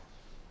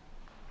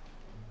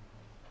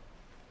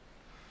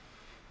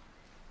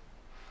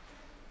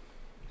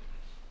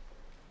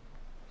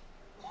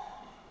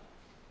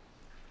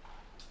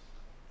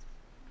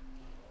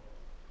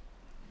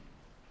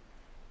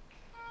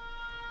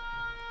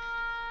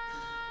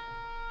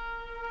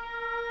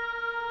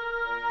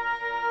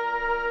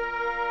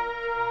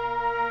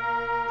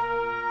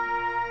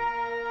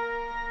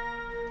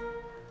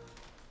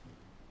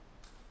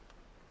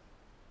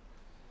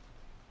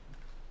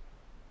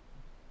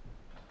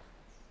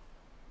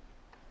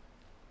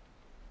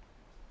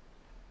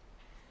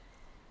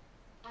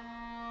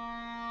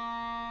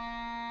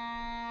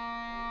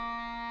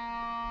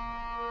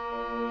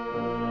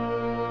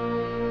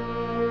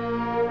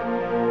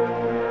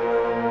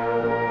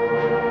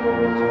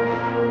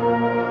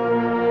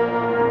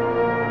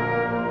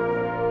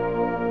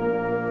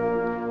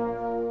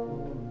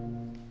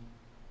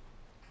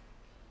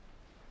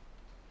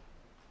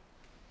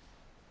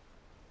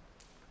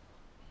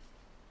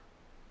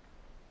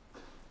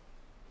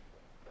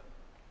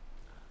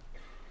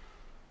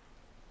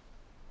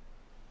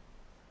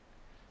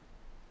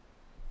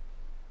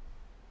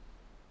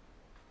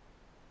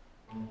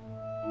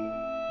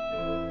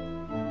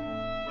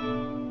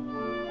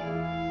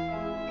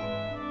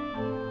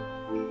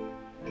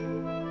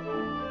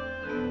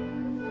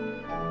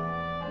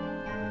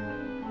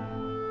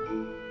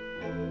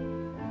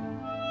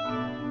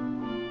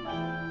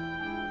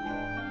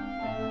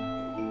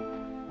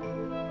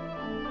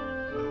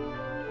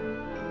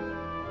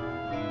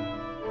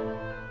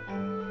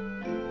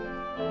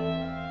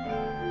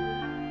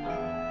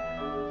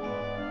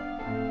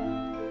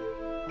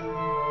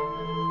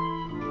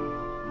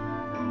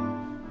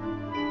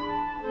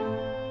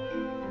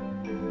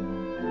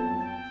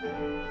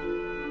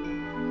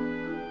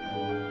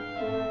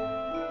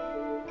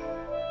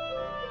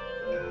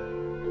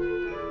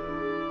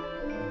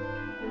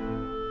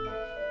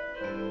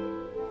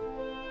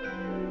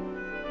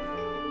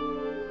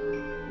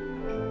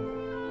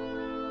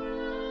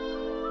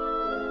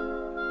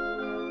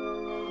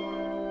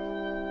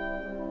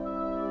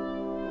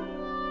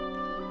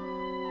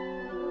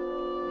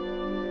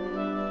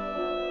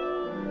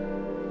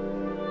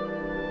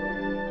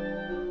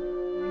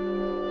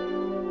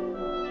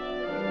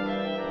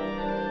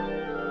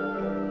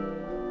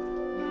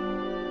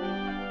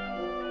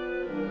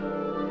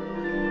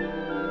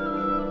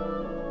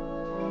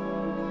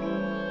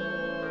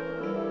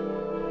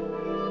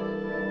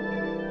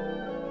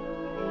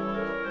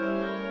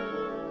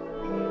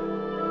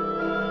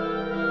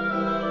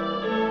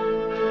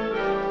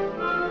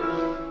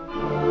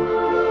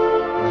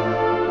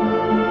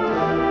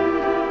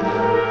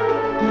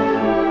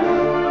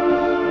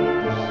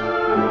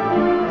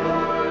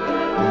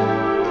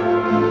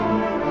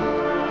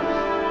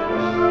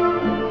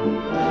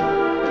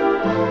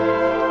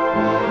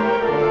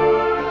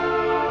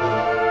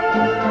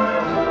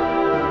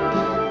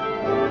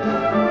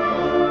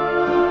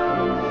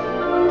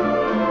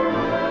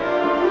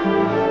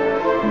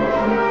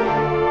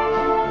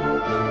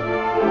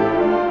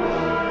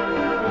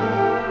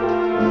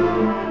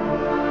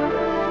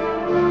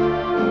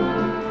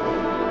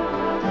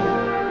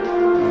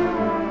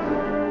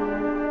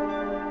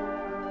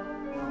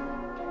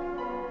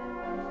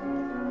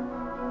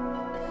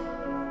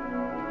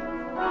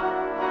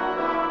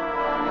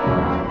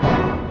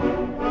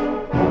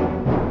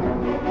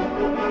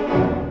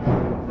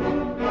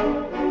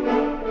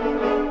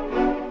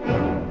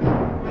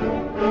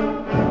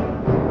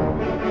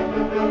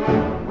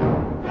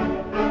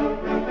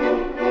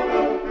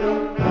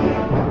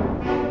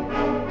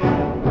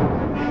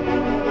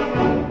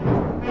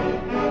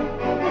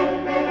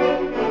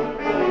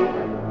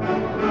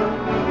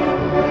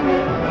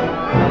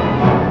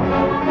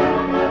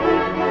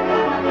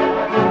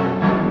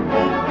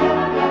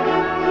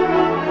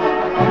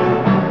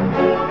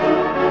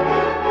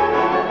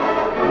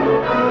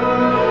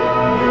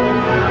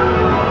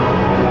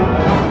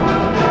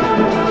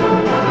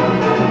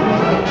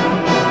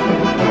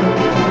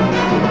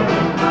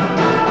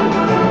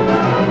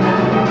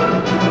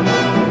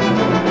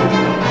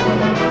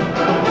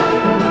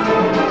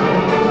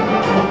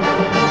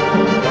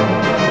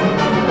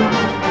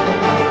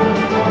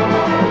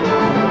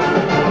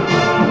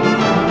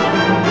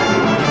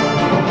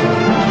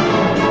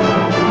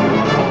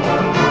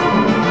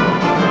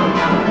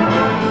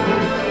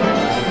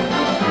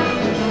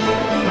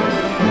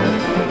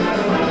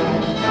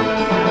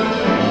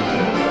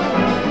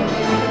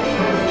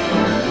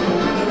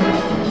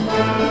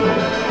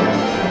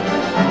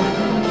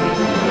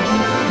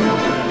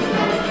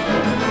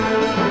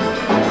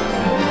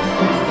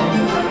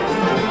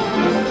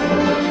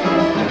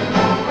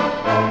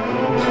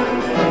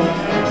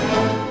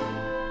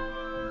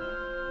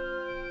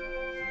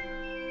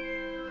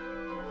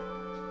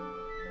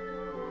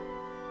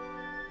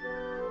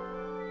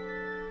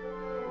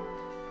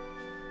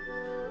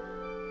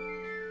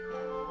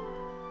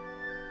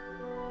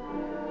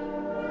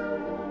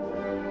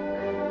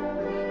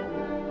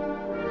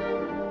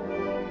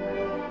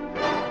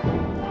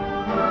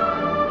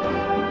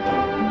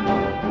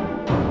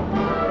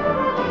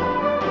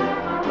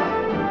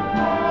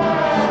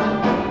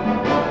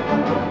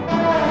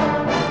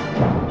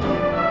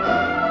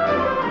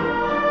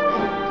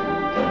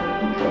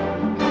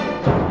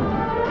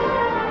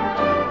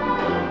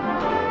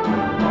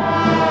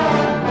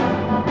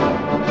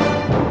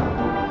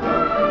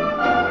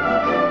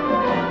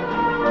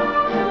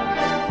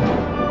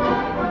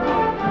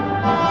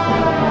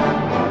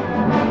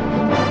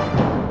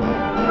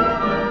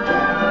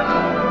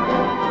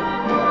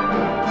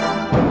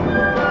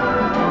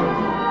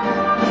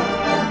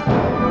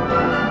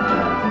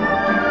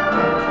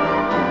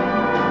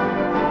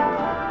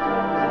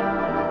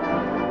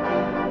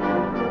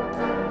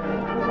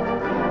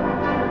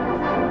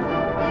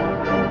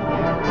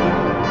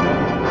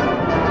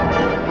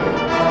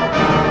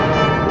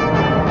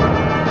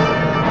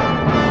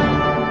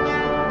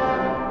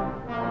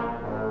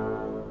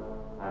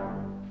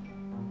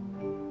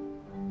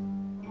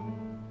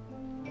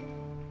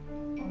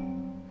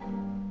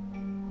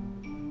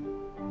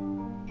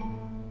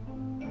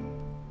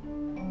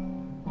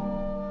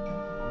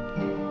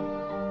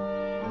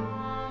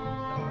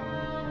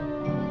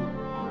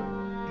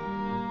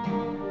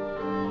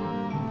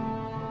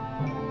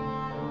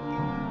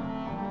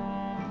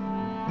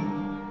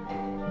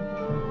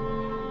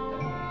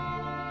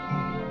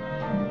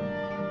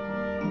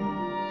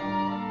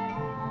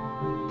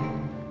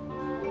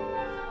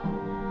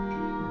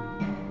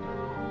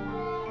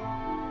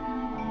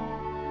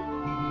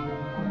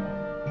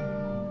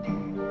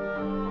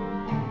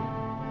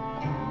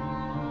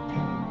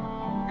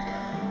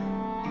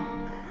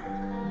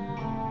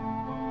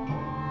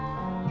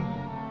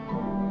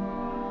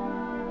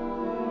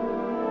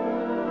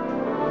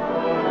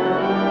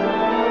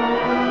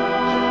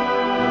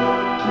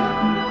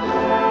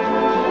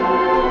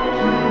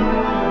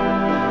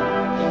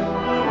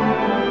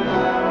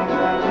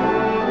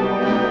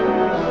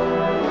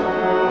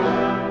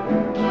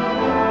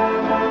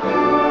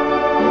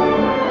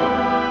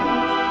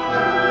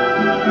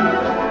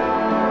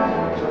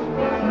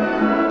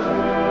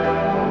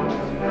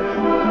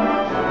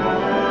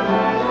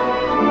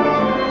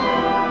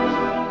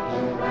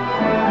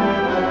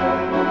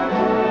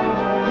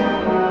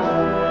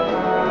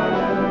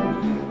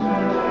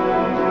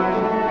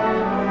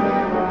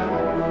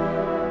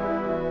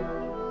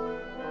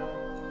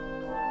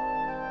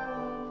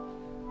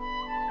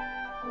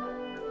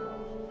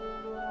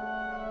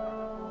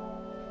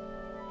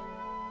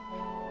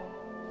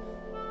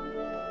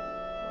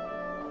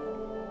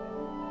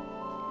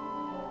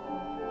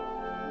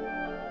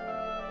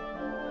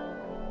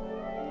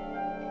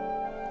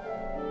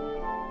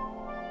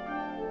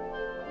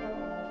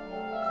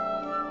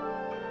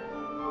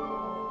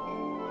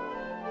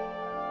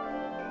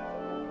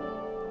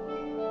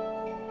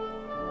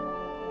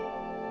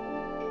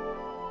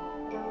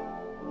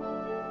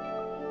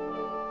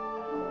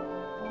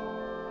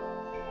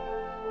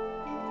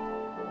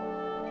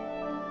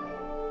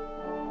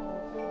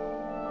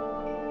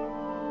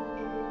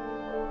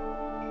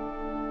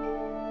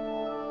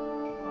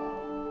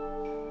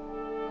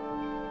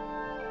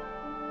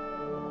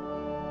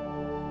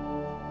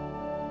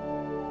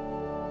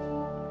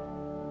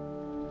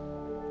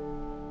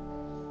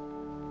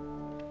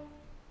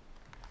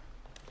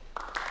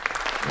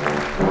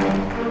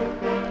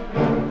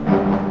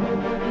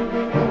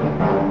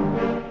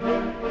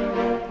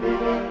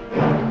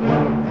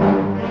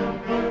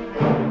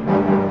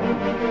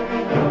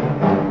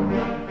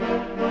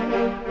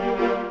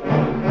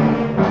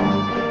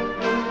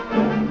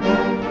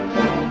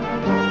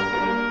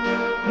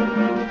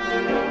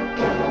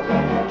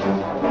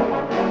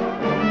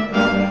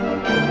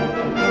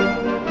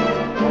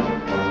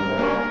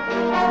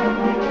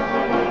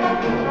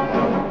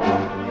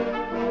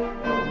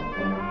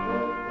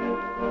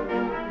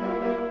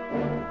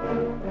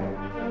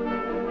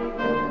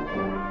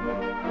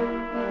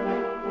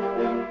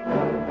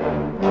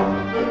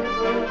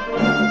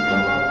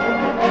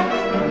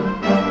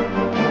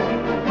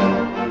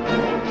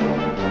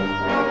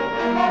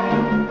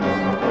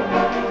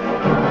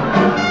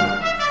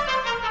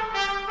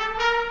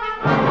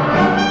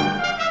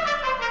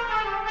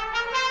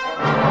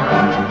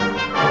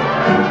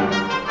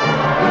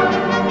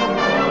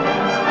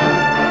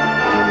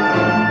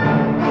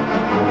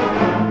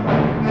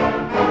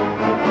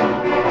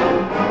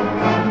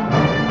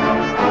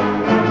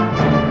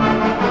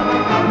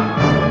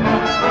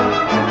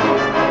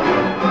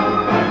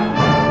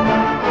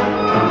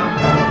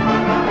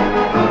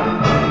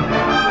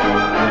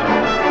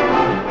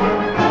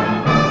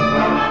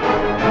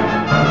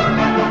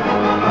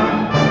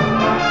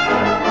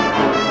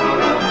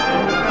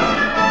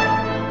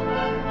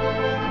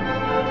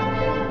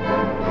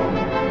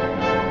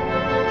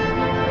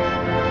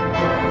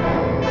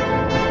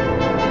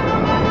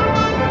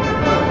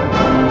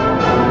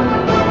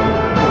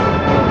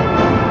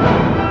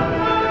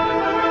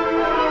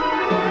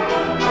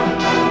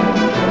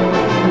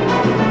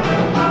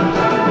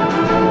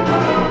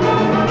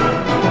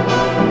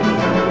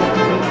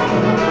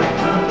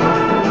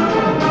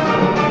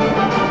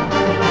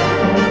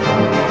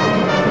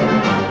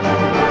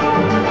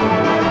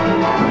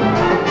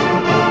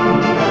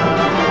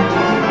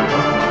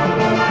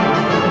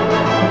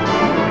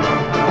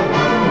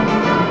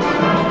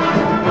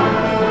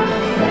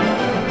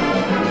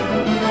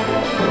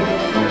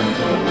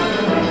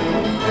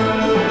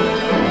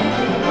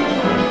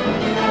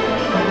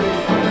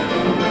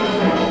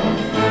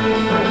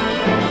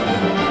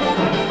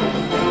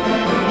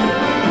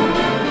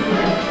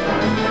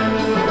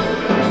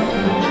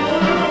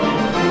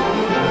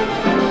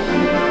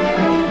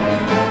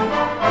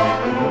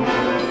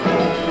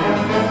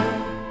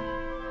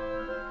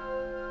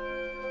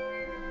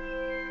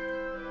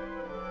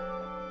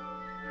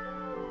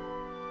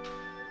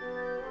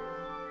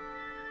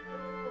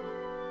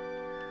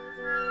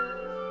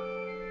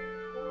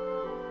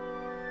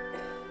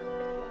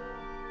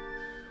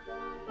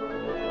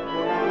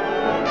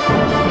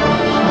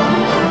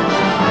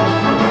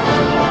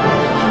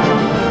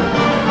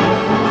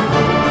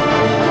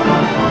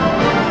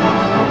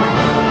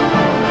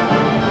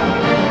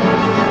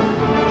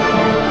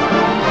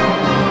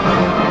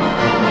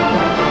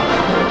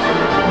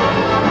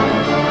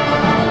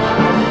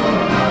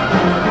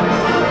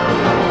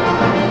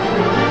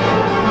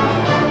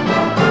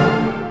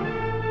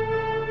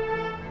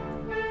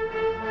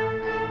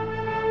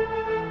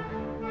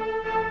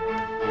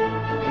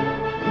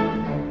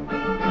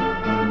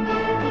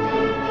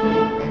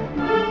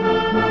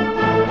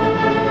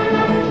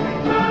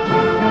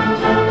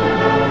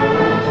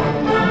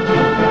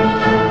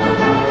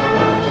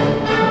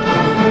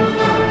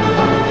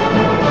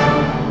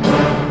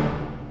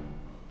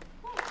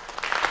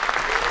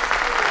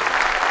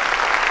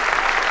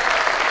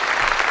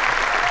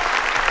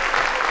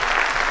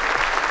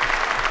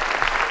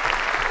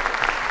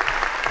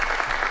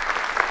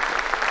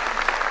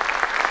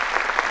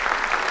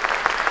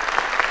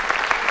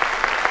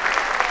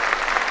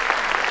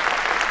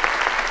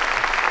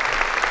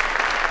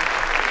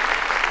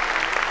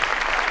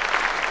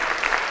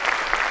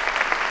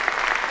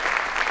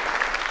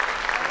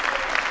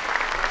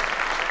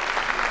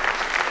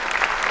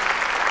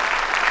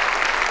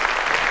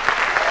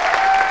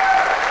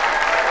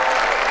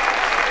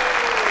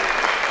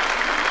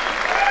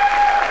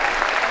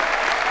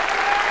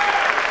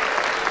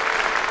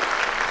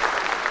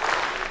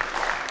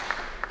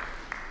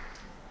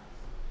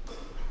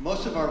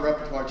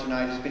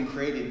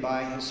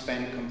 created by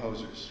Hispanic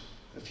composers.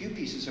 A few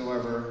pieces,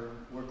 however,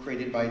 were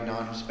created by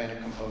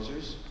non-Hispanic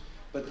composers,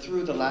 but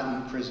through the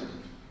Latin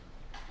prism.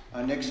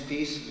 Our next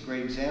piece is a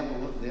great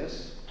example of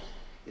this.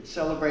 It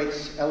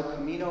celebrates El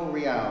Camino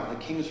Real, the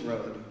King's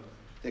Road,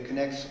 that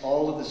connects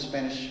all of the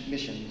Spanish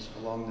missions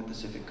along the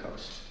Pacific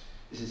coast.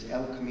 This is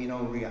El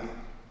Camino Real.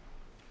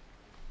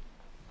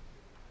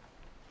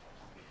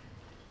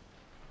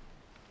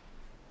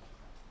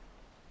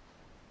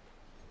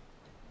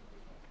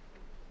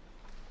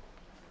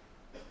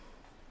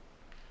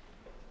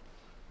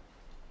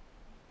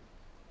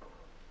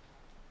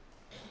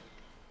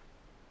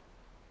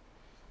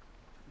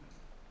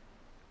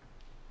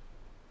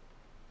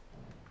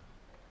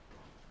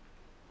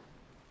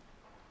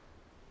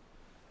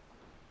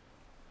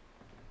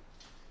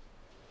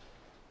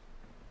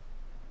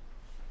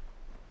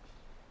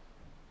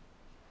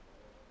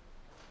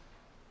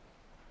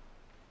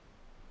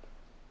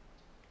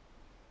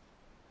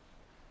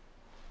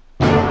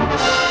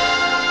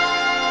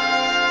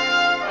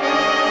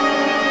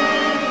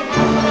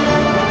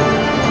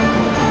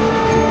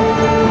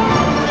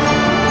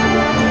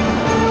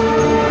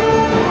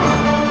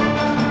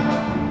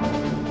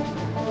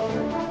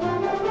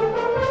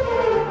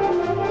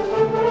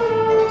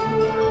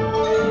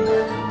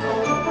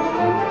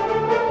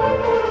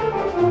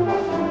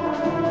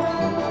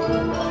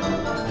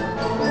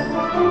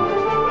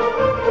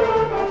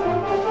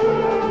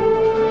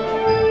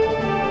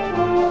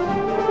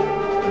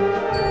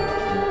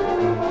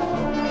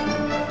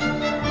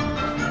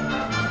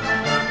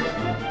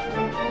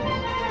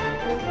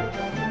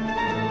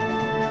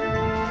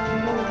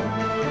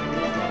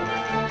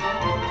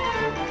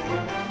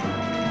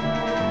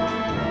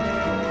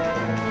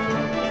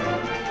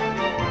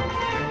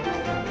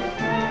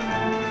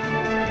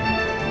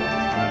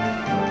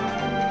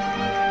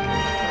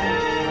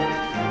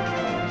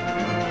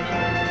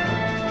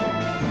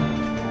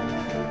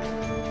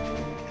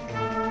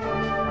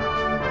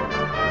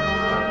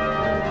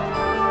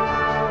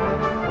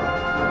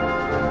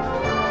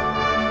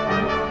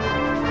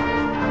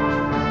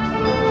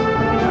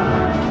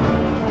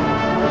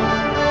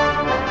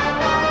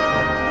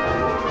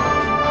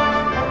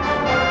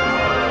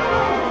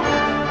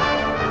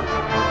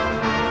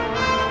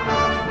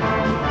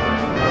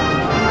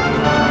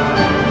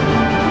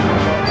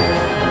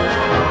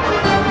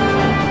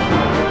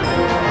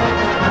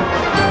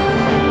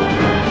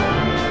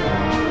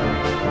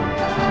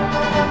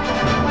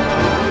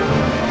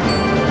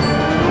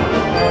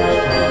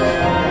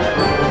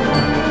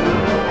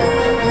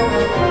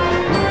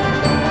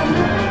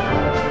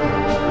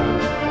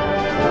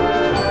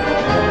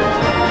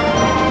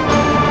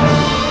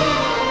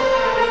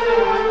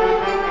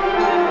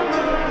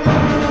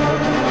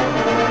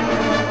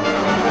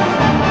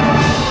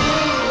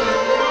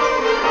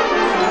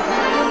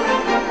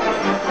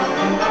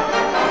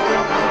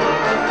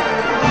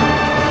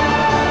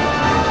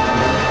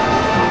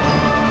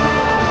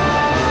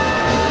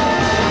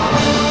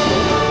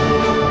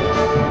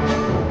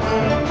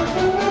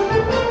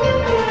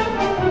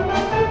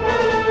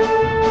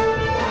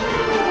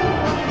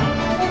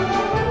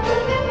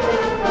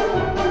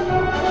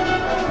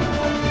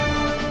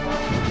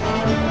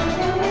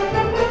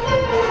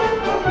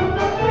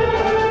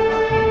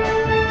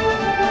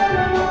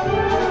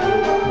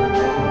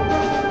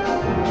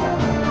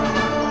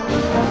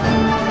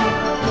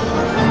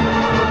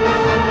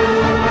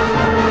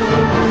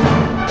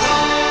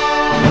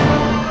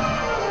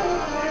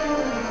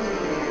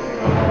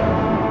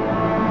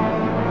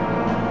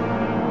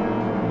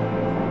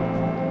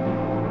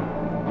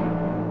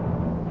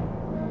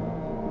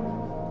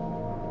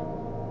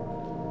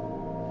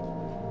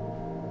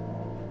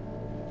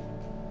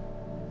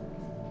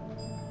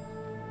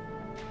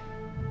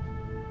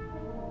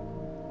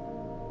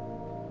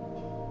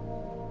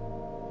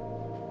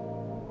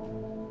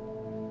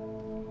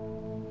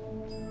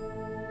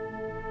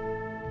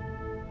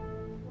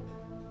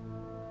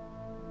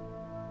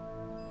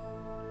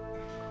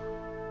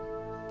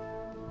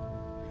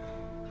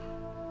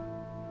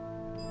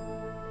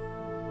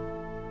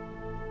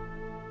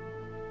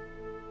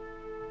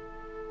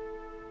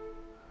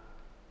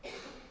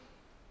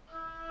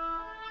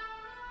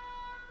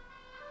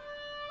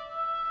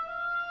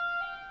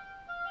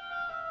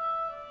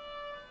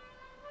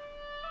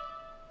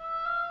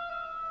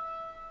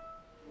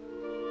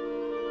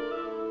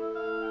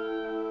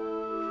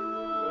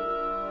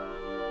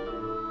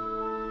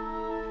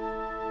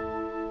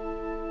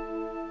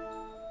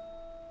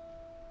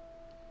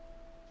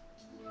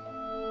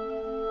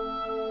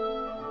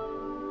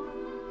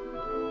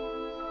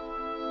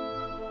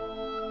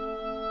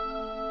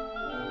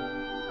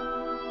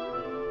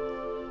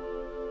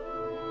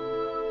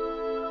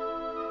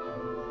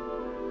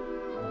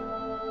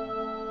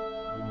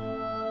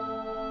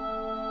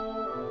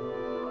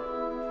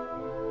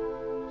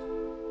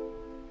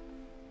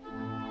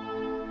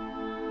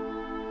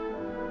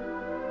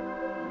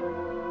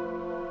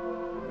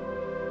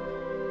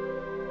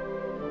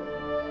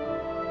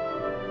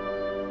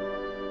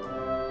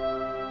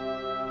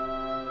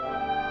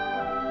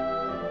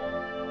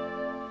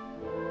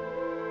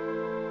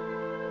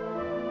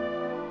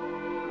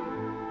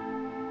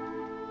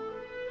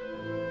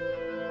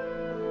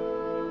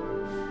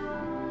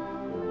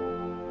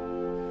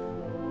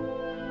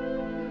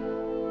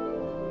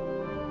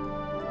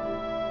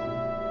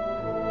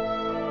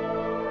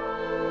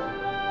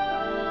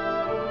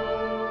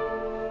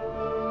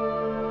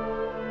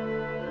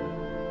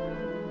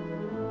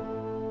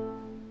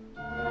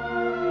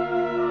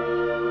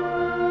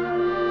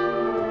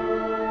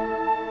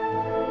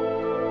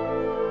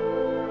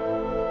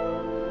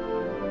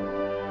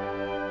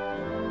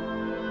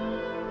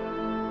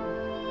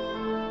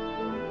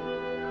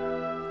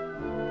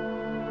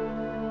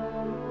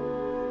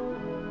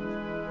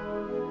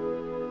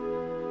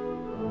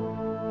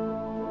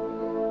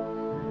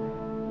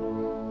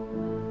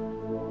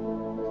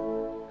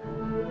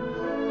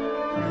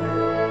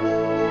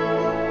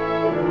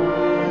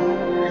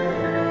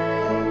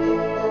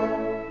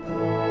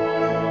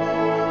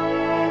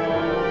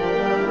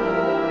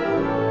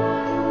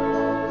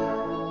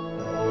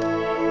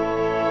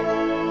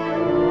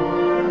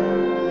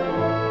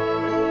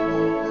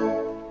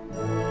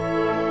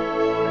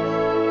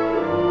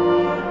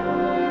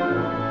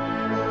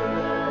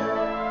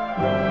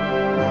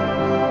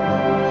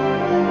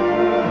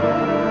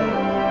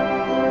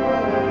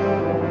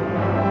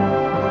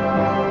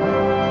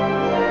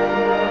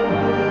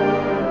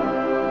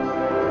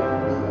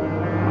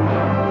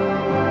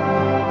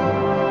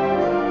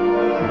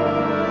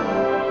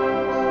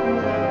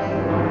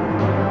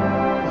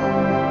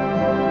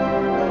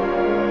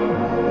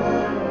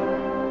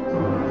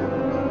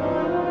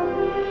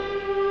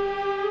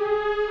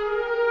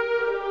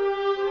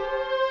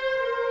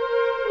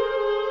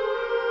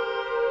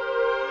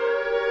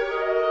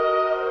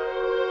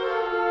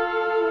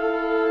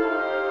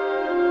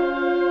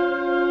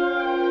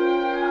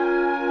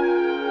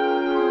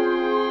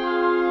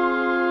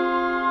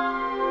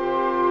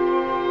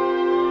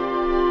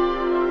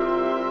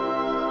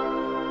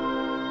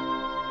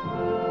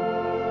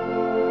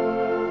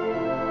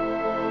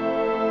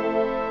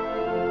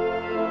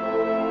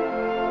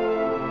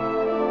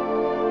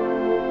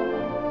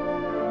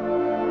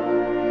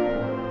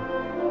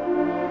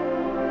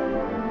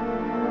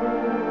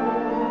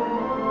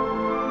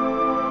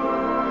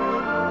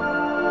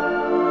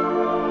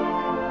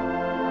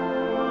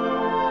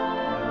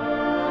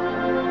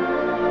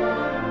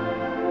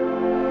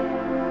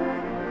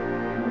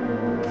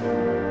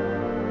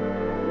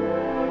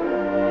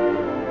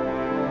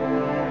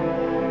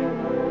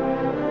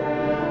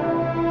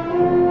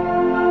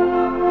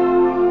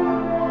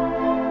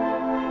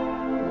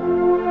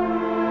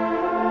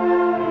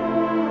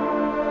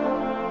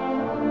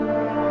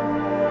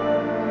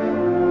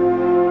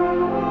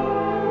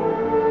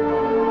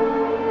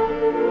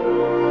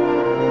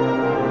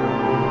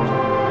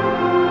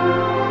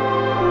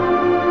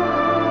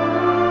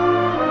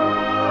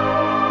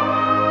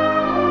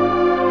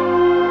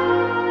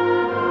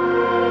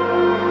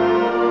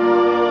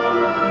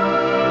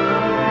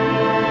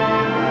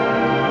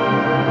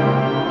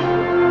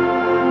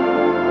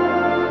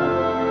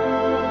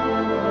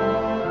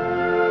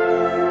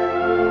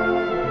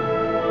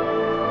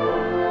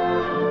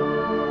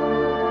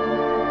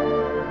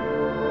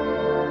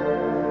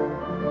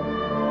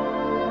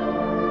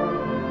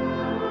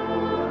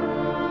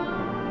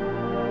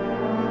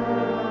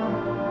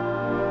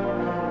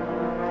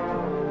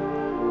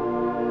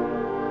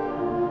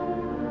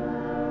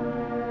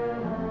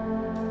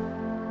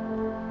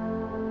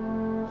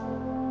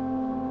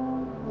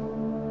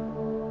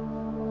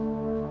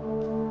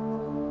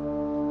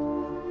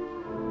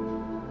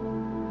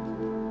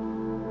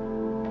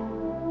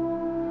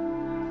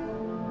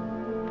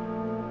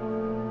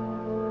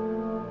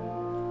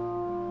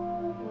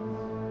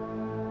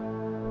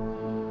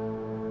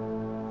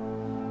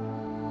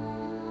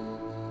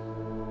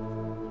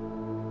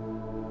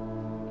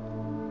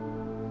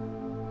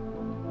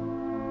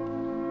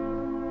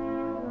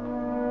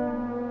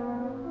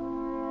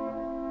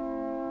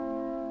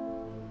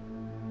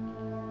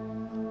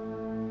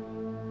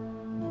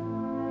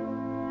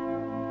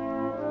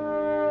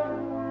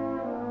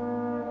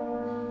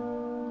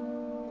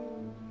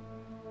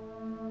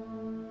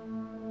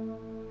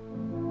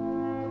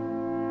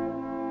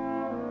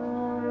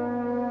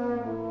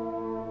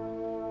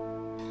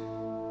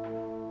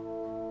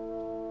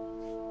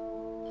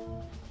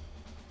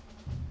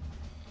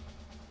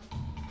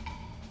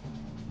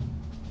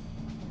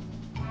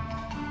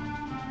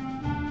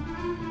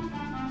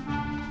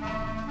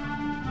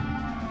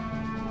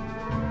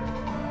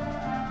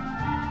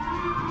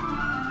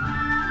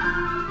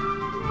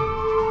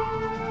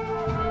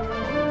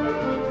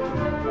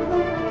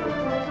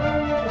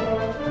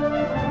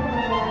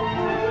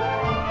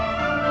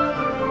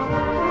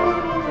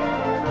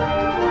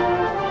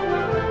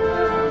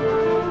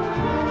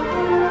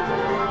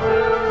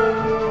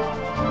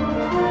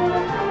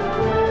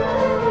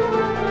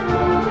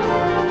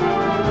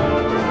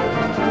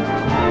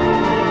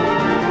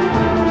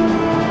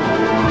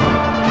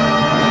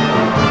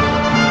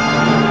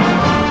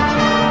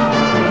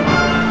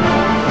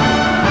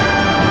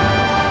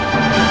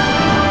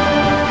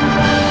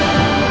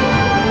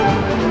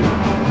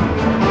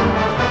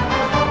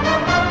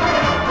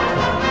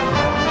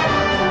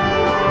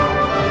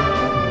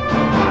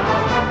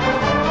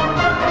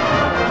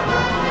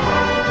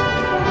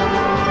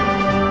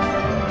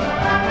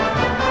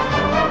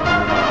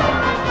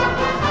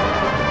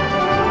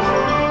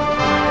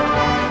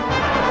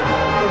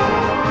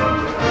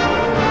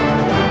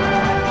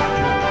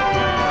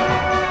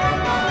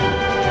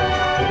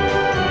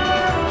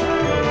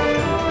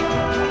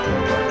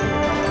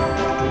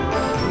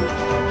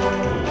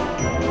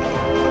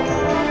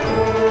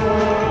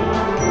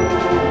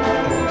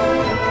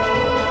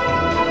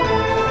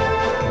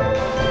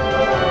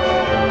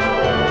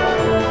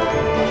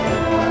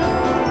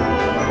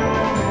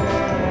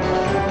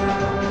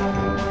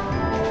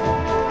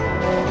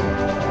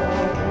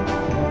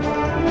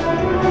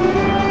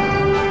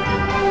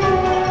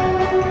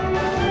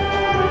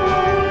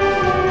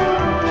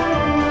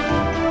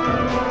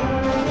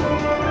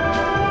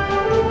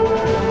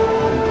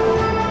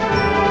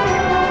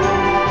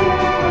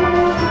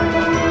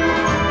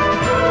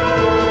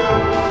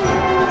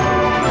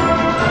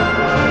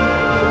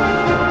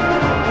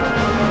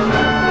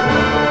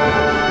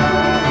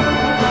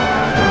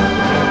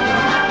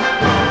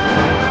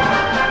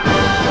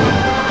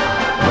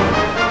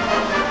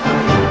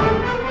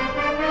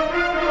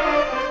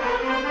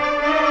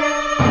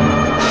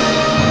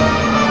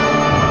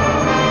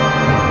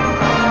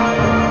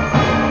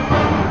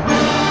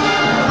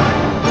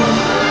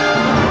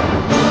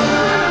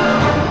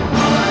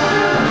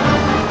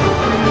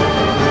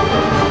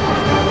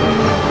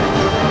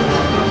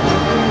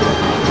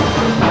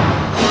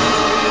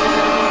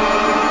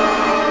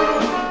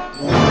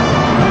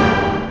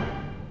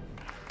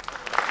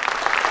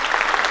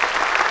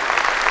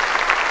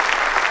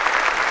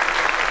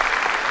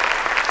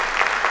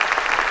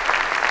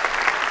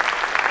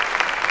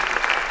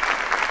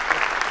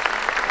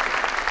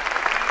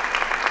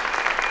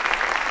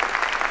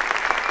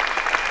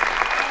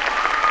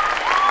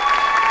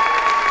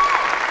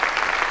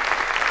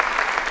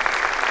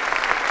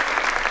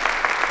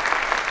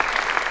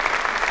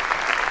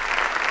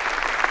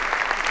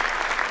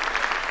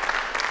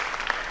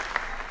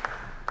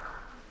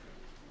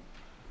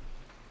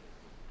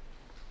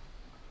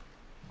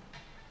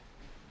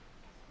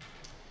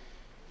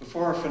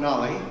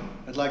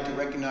 I'd like to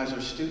recognize our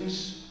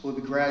students who will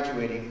be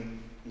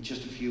graduating in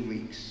just a few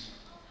weeks.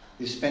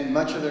 They've spent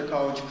much of their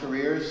college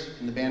careers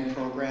in the band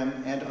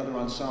program and other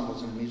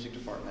ensembles in the music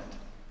department.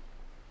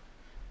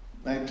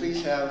 May I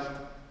please have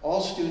all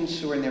students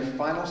who are in their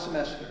final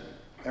semester,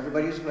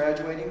 everybody who's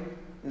graduating,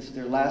 this is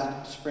their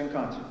last spring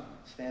concert,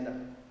 stand up.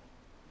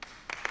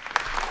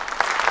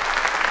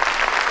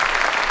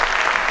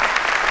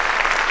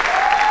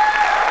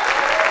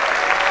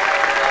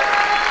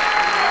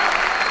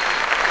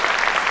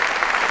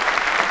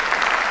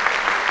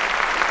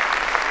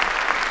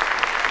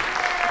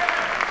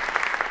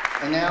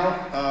 And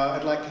now,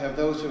 I'd like to have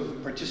those who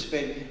have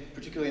participated,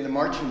 particularly in the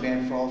marching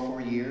band for all 4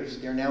 years.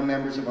 They're now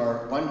members of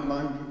our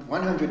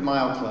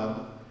 100-mile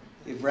club.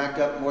 They've racked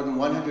up more than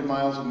 100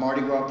 miles of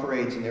Mardi Gras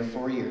parades in their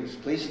 4 years.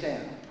 Please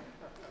stand.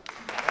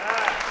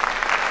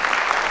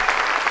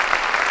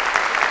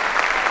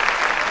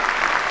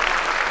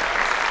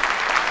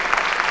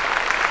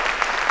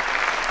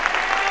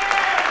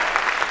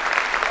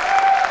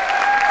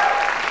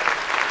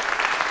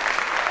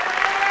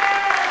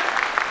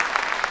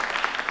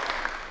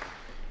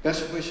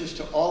 Best wishes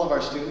to all of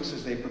our students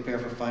as they prepare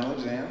for final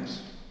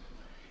exams.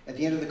 At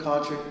the end of the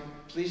concert,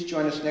 please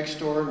join us next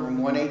door in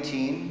room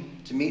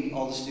 118 to meet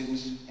all the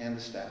students and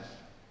the staff.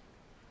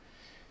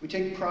 We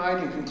take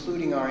pride in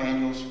concluding our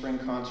annual spring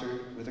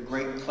concert with a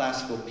great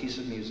classical piece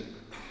of music.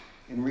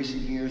 In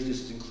recent years,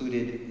 this has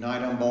included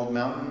Night on Bald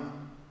Mountain,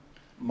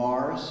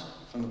 Mars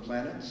from the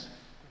Planets,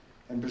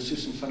 and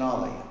Bersusen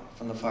Finale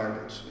from the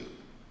Firebird Suite.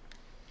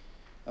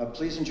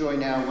 Please enjoy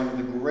now one of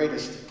the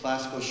greatest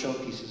classical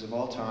showpieces of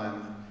all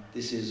time.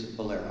 This is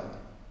Bolero.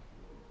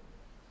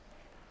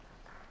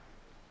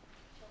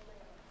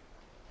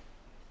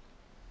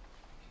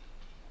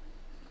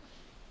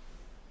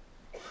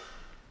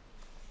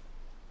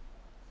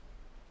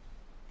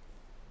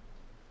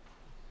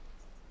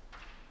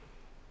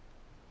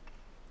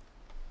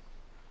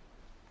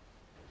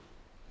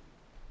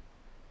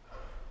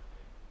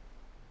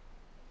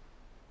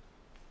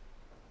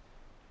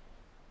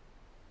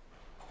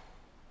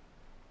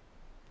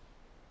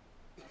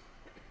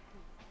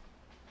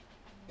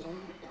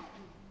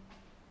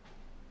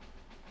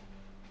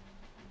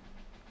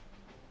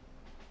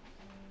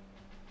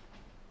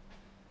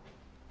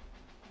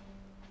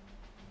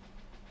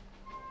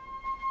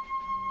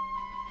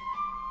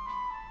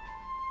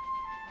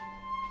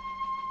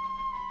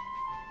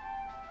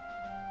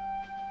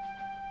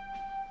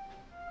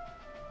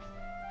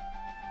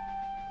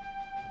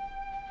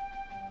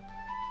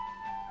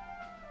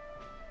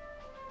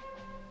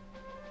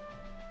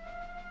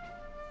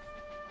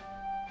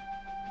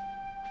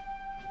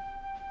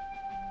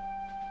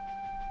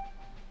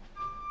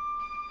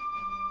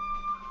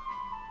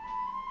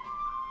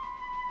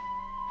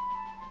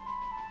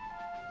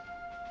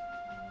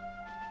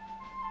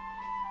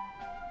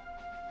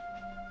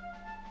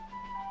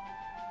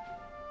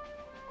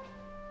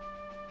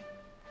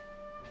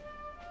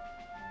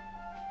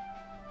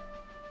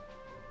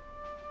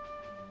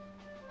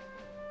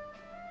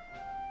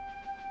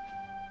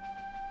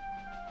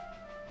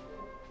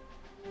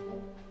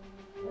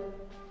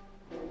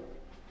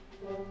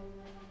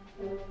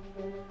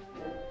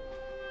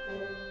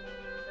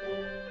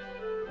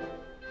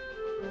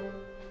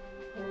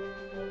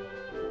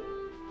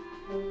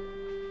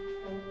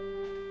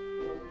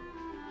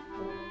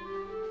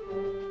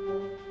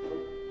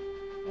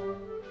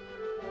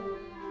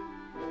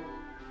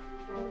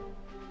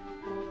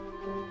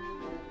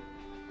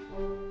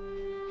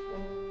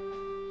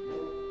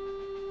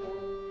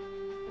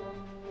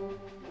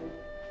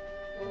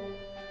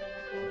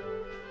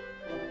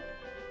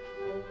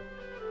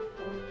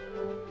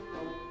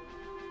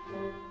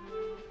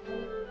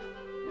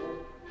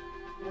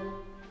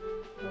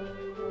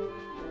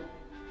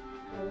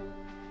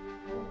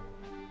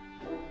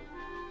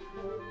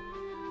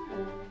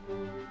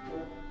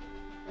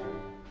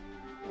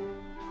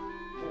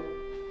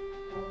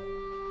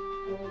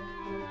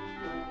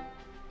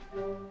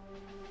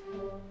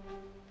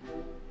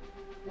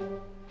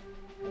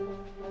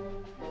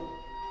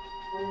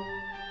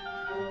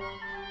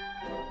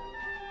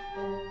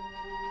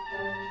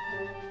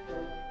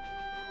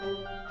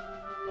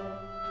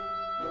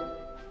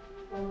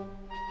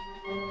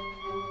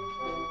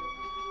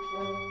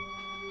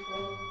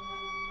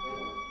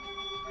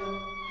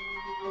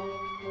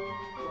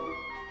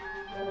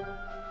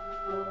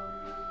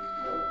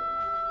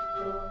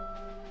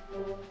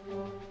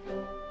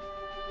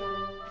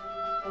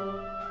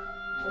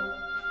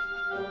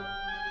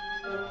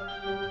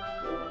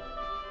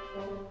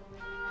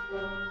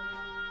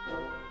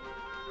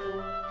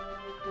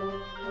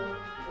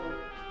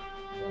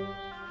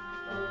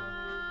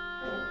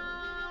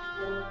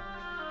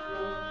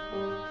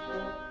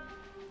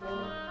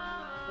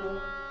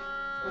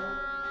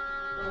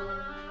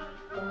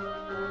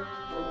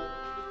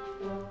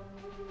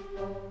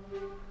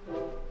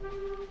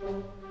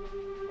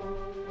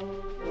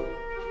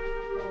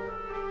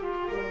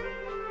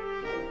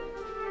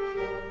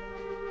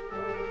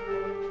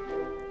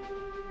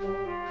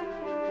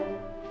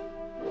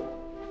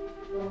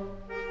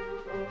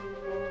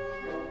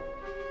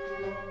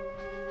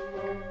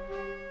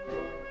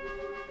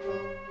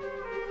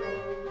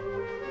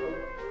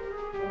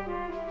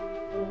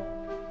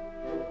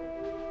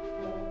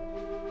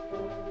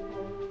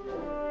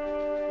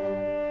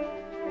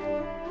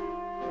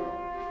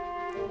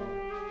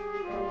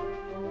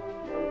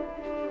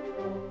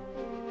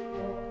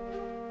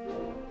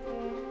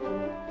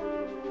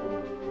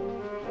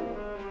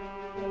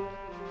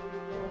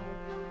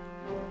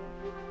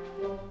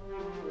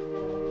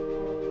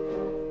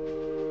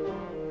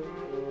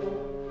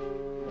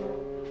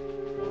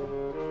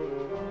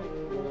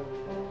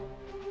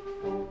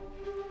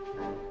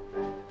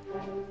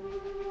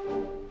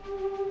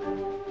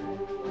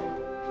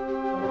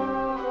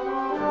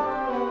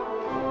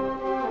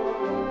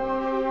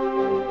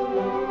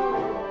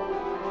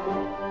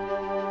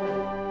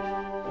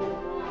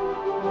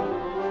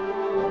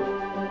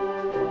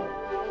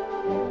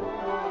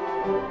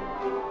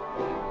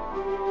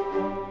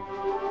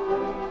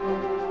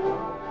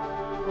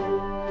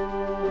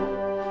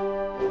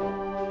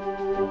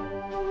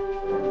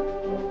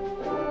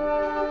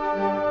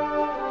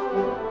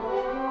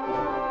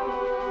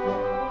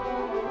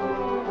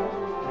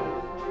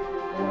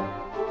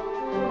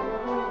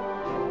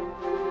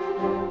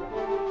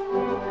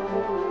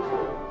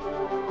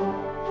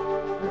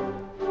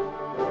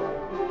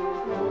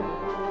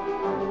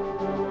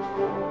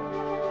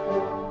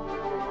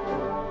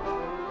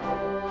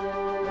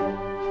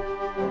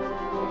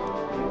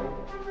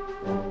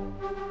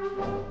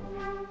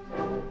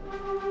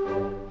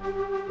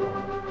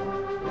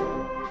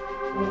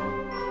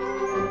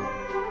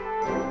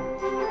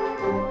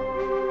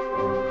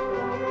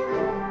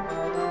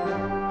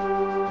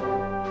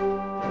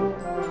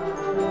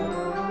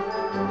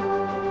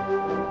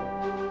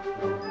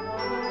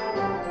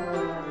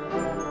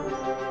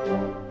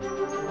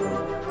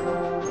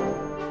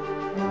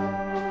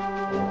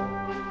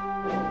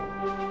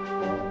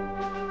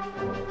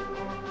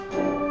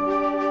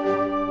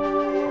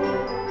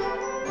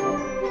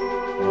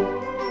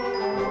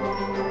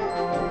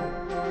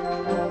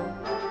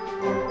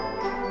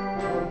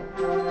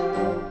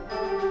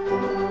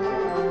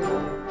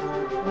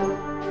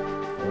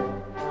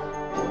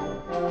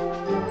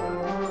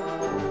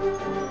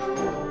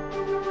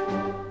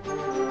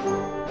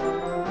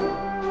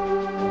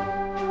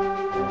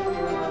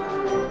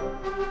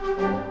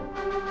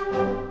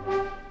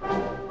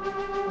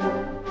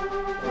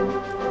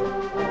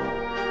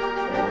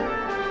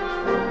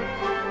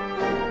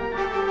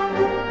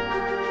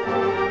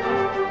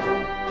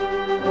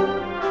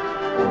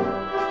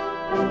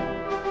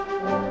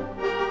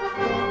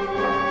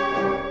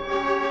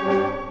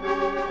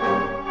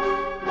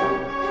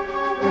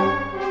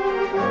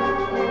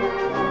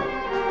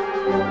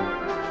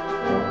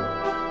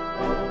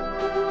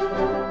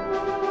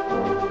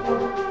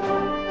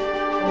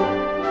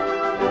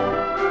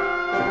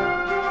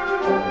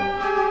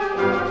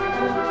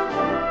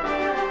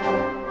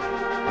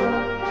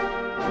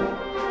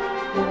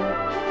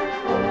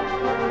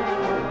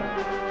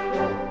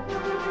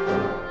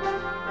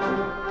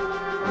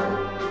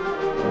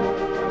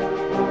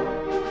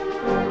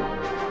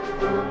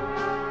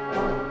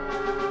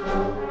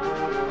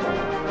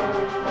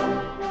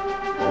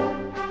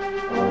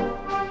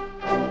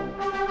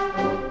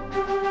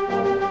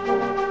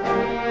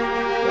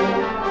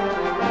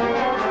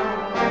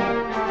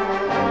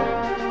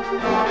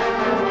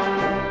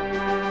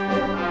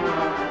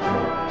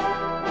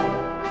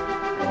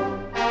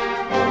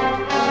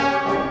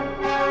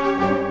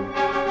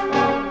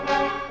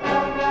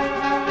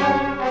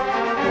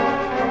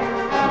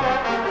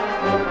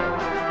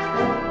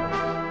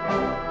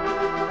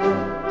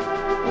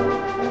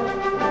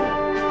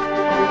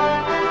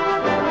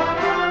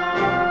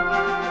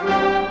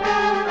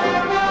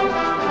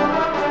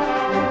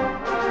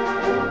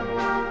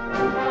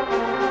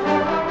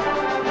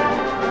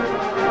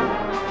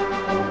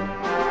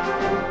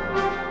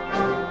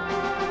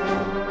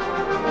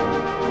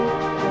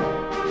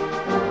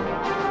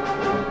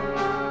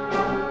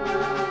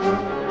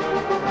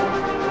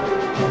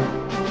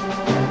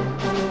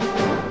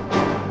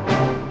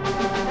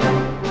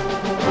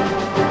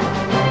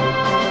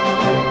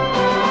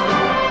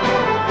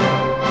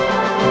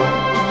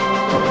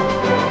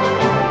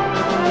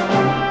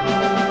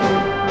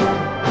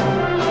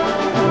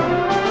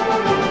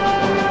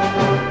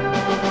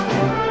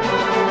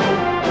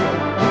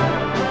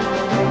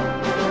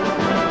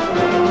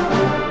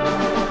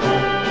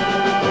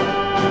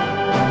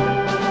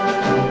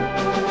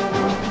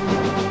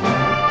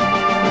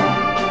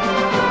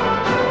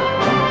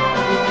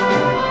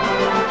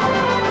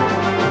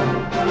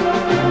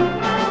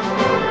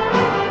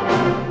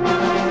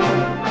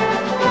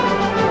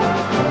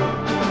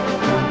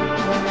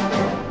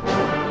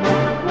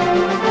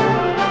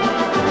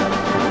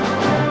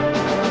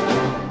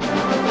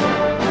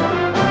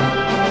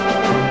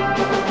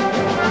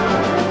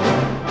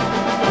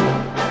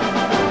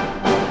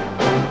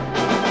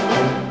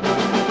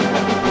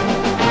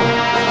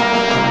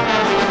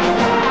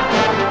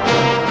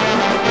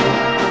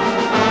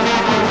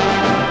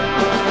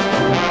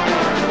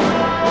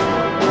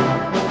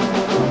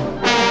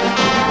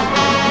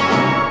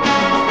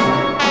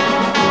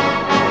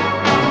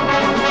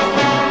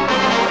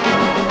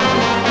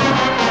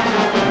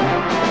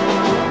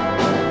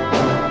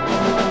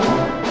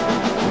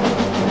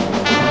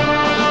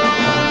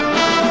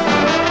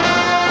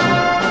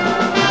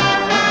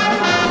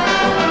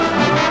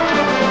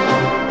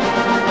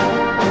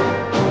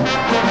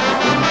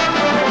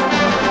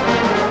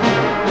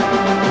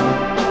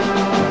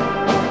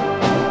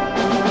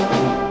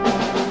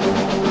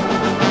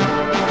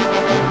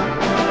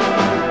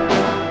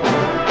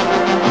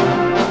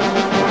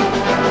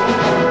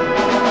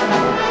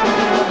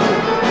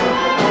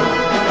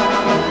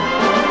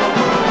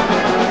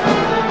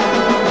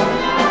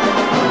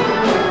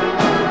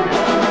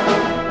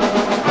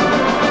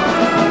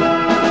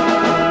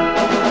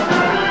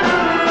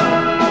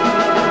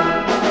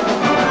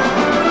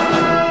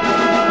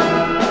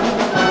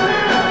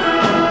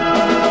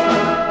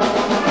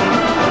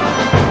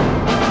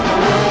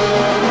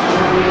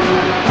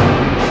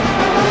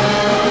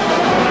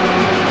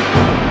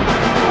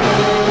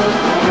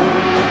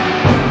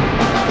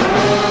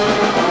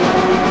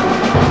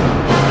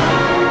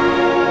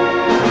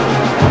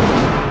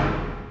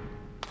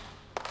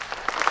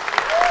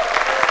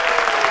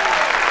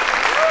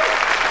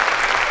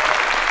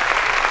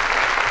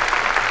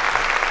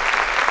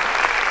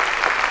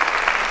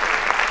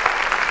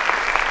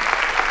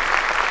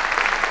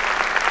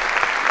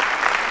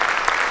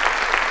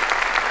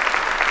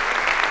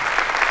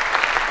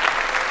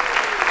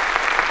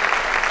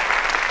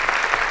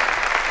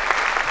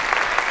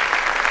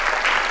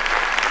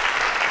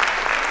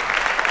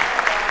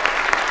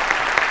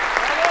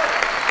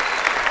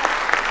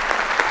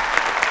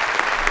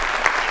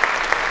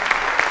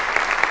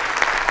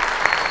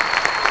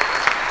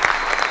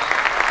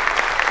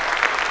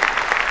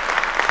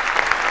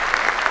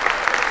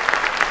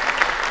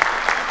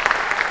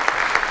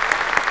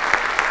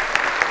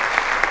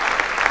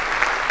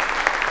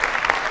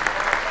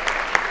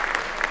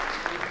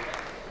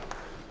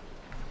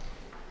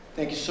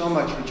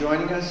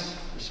 joining us,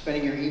 for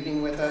spending your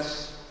evening with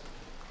us,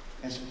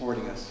 and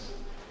supporting us.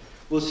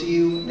 We'll see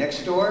you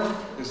next door.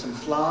 There's some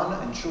flan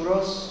and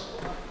churros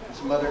and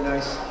some other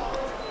nice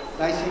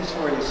things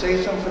for you.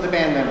 Save some for the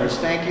band members.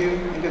 Thank you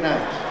and good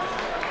night.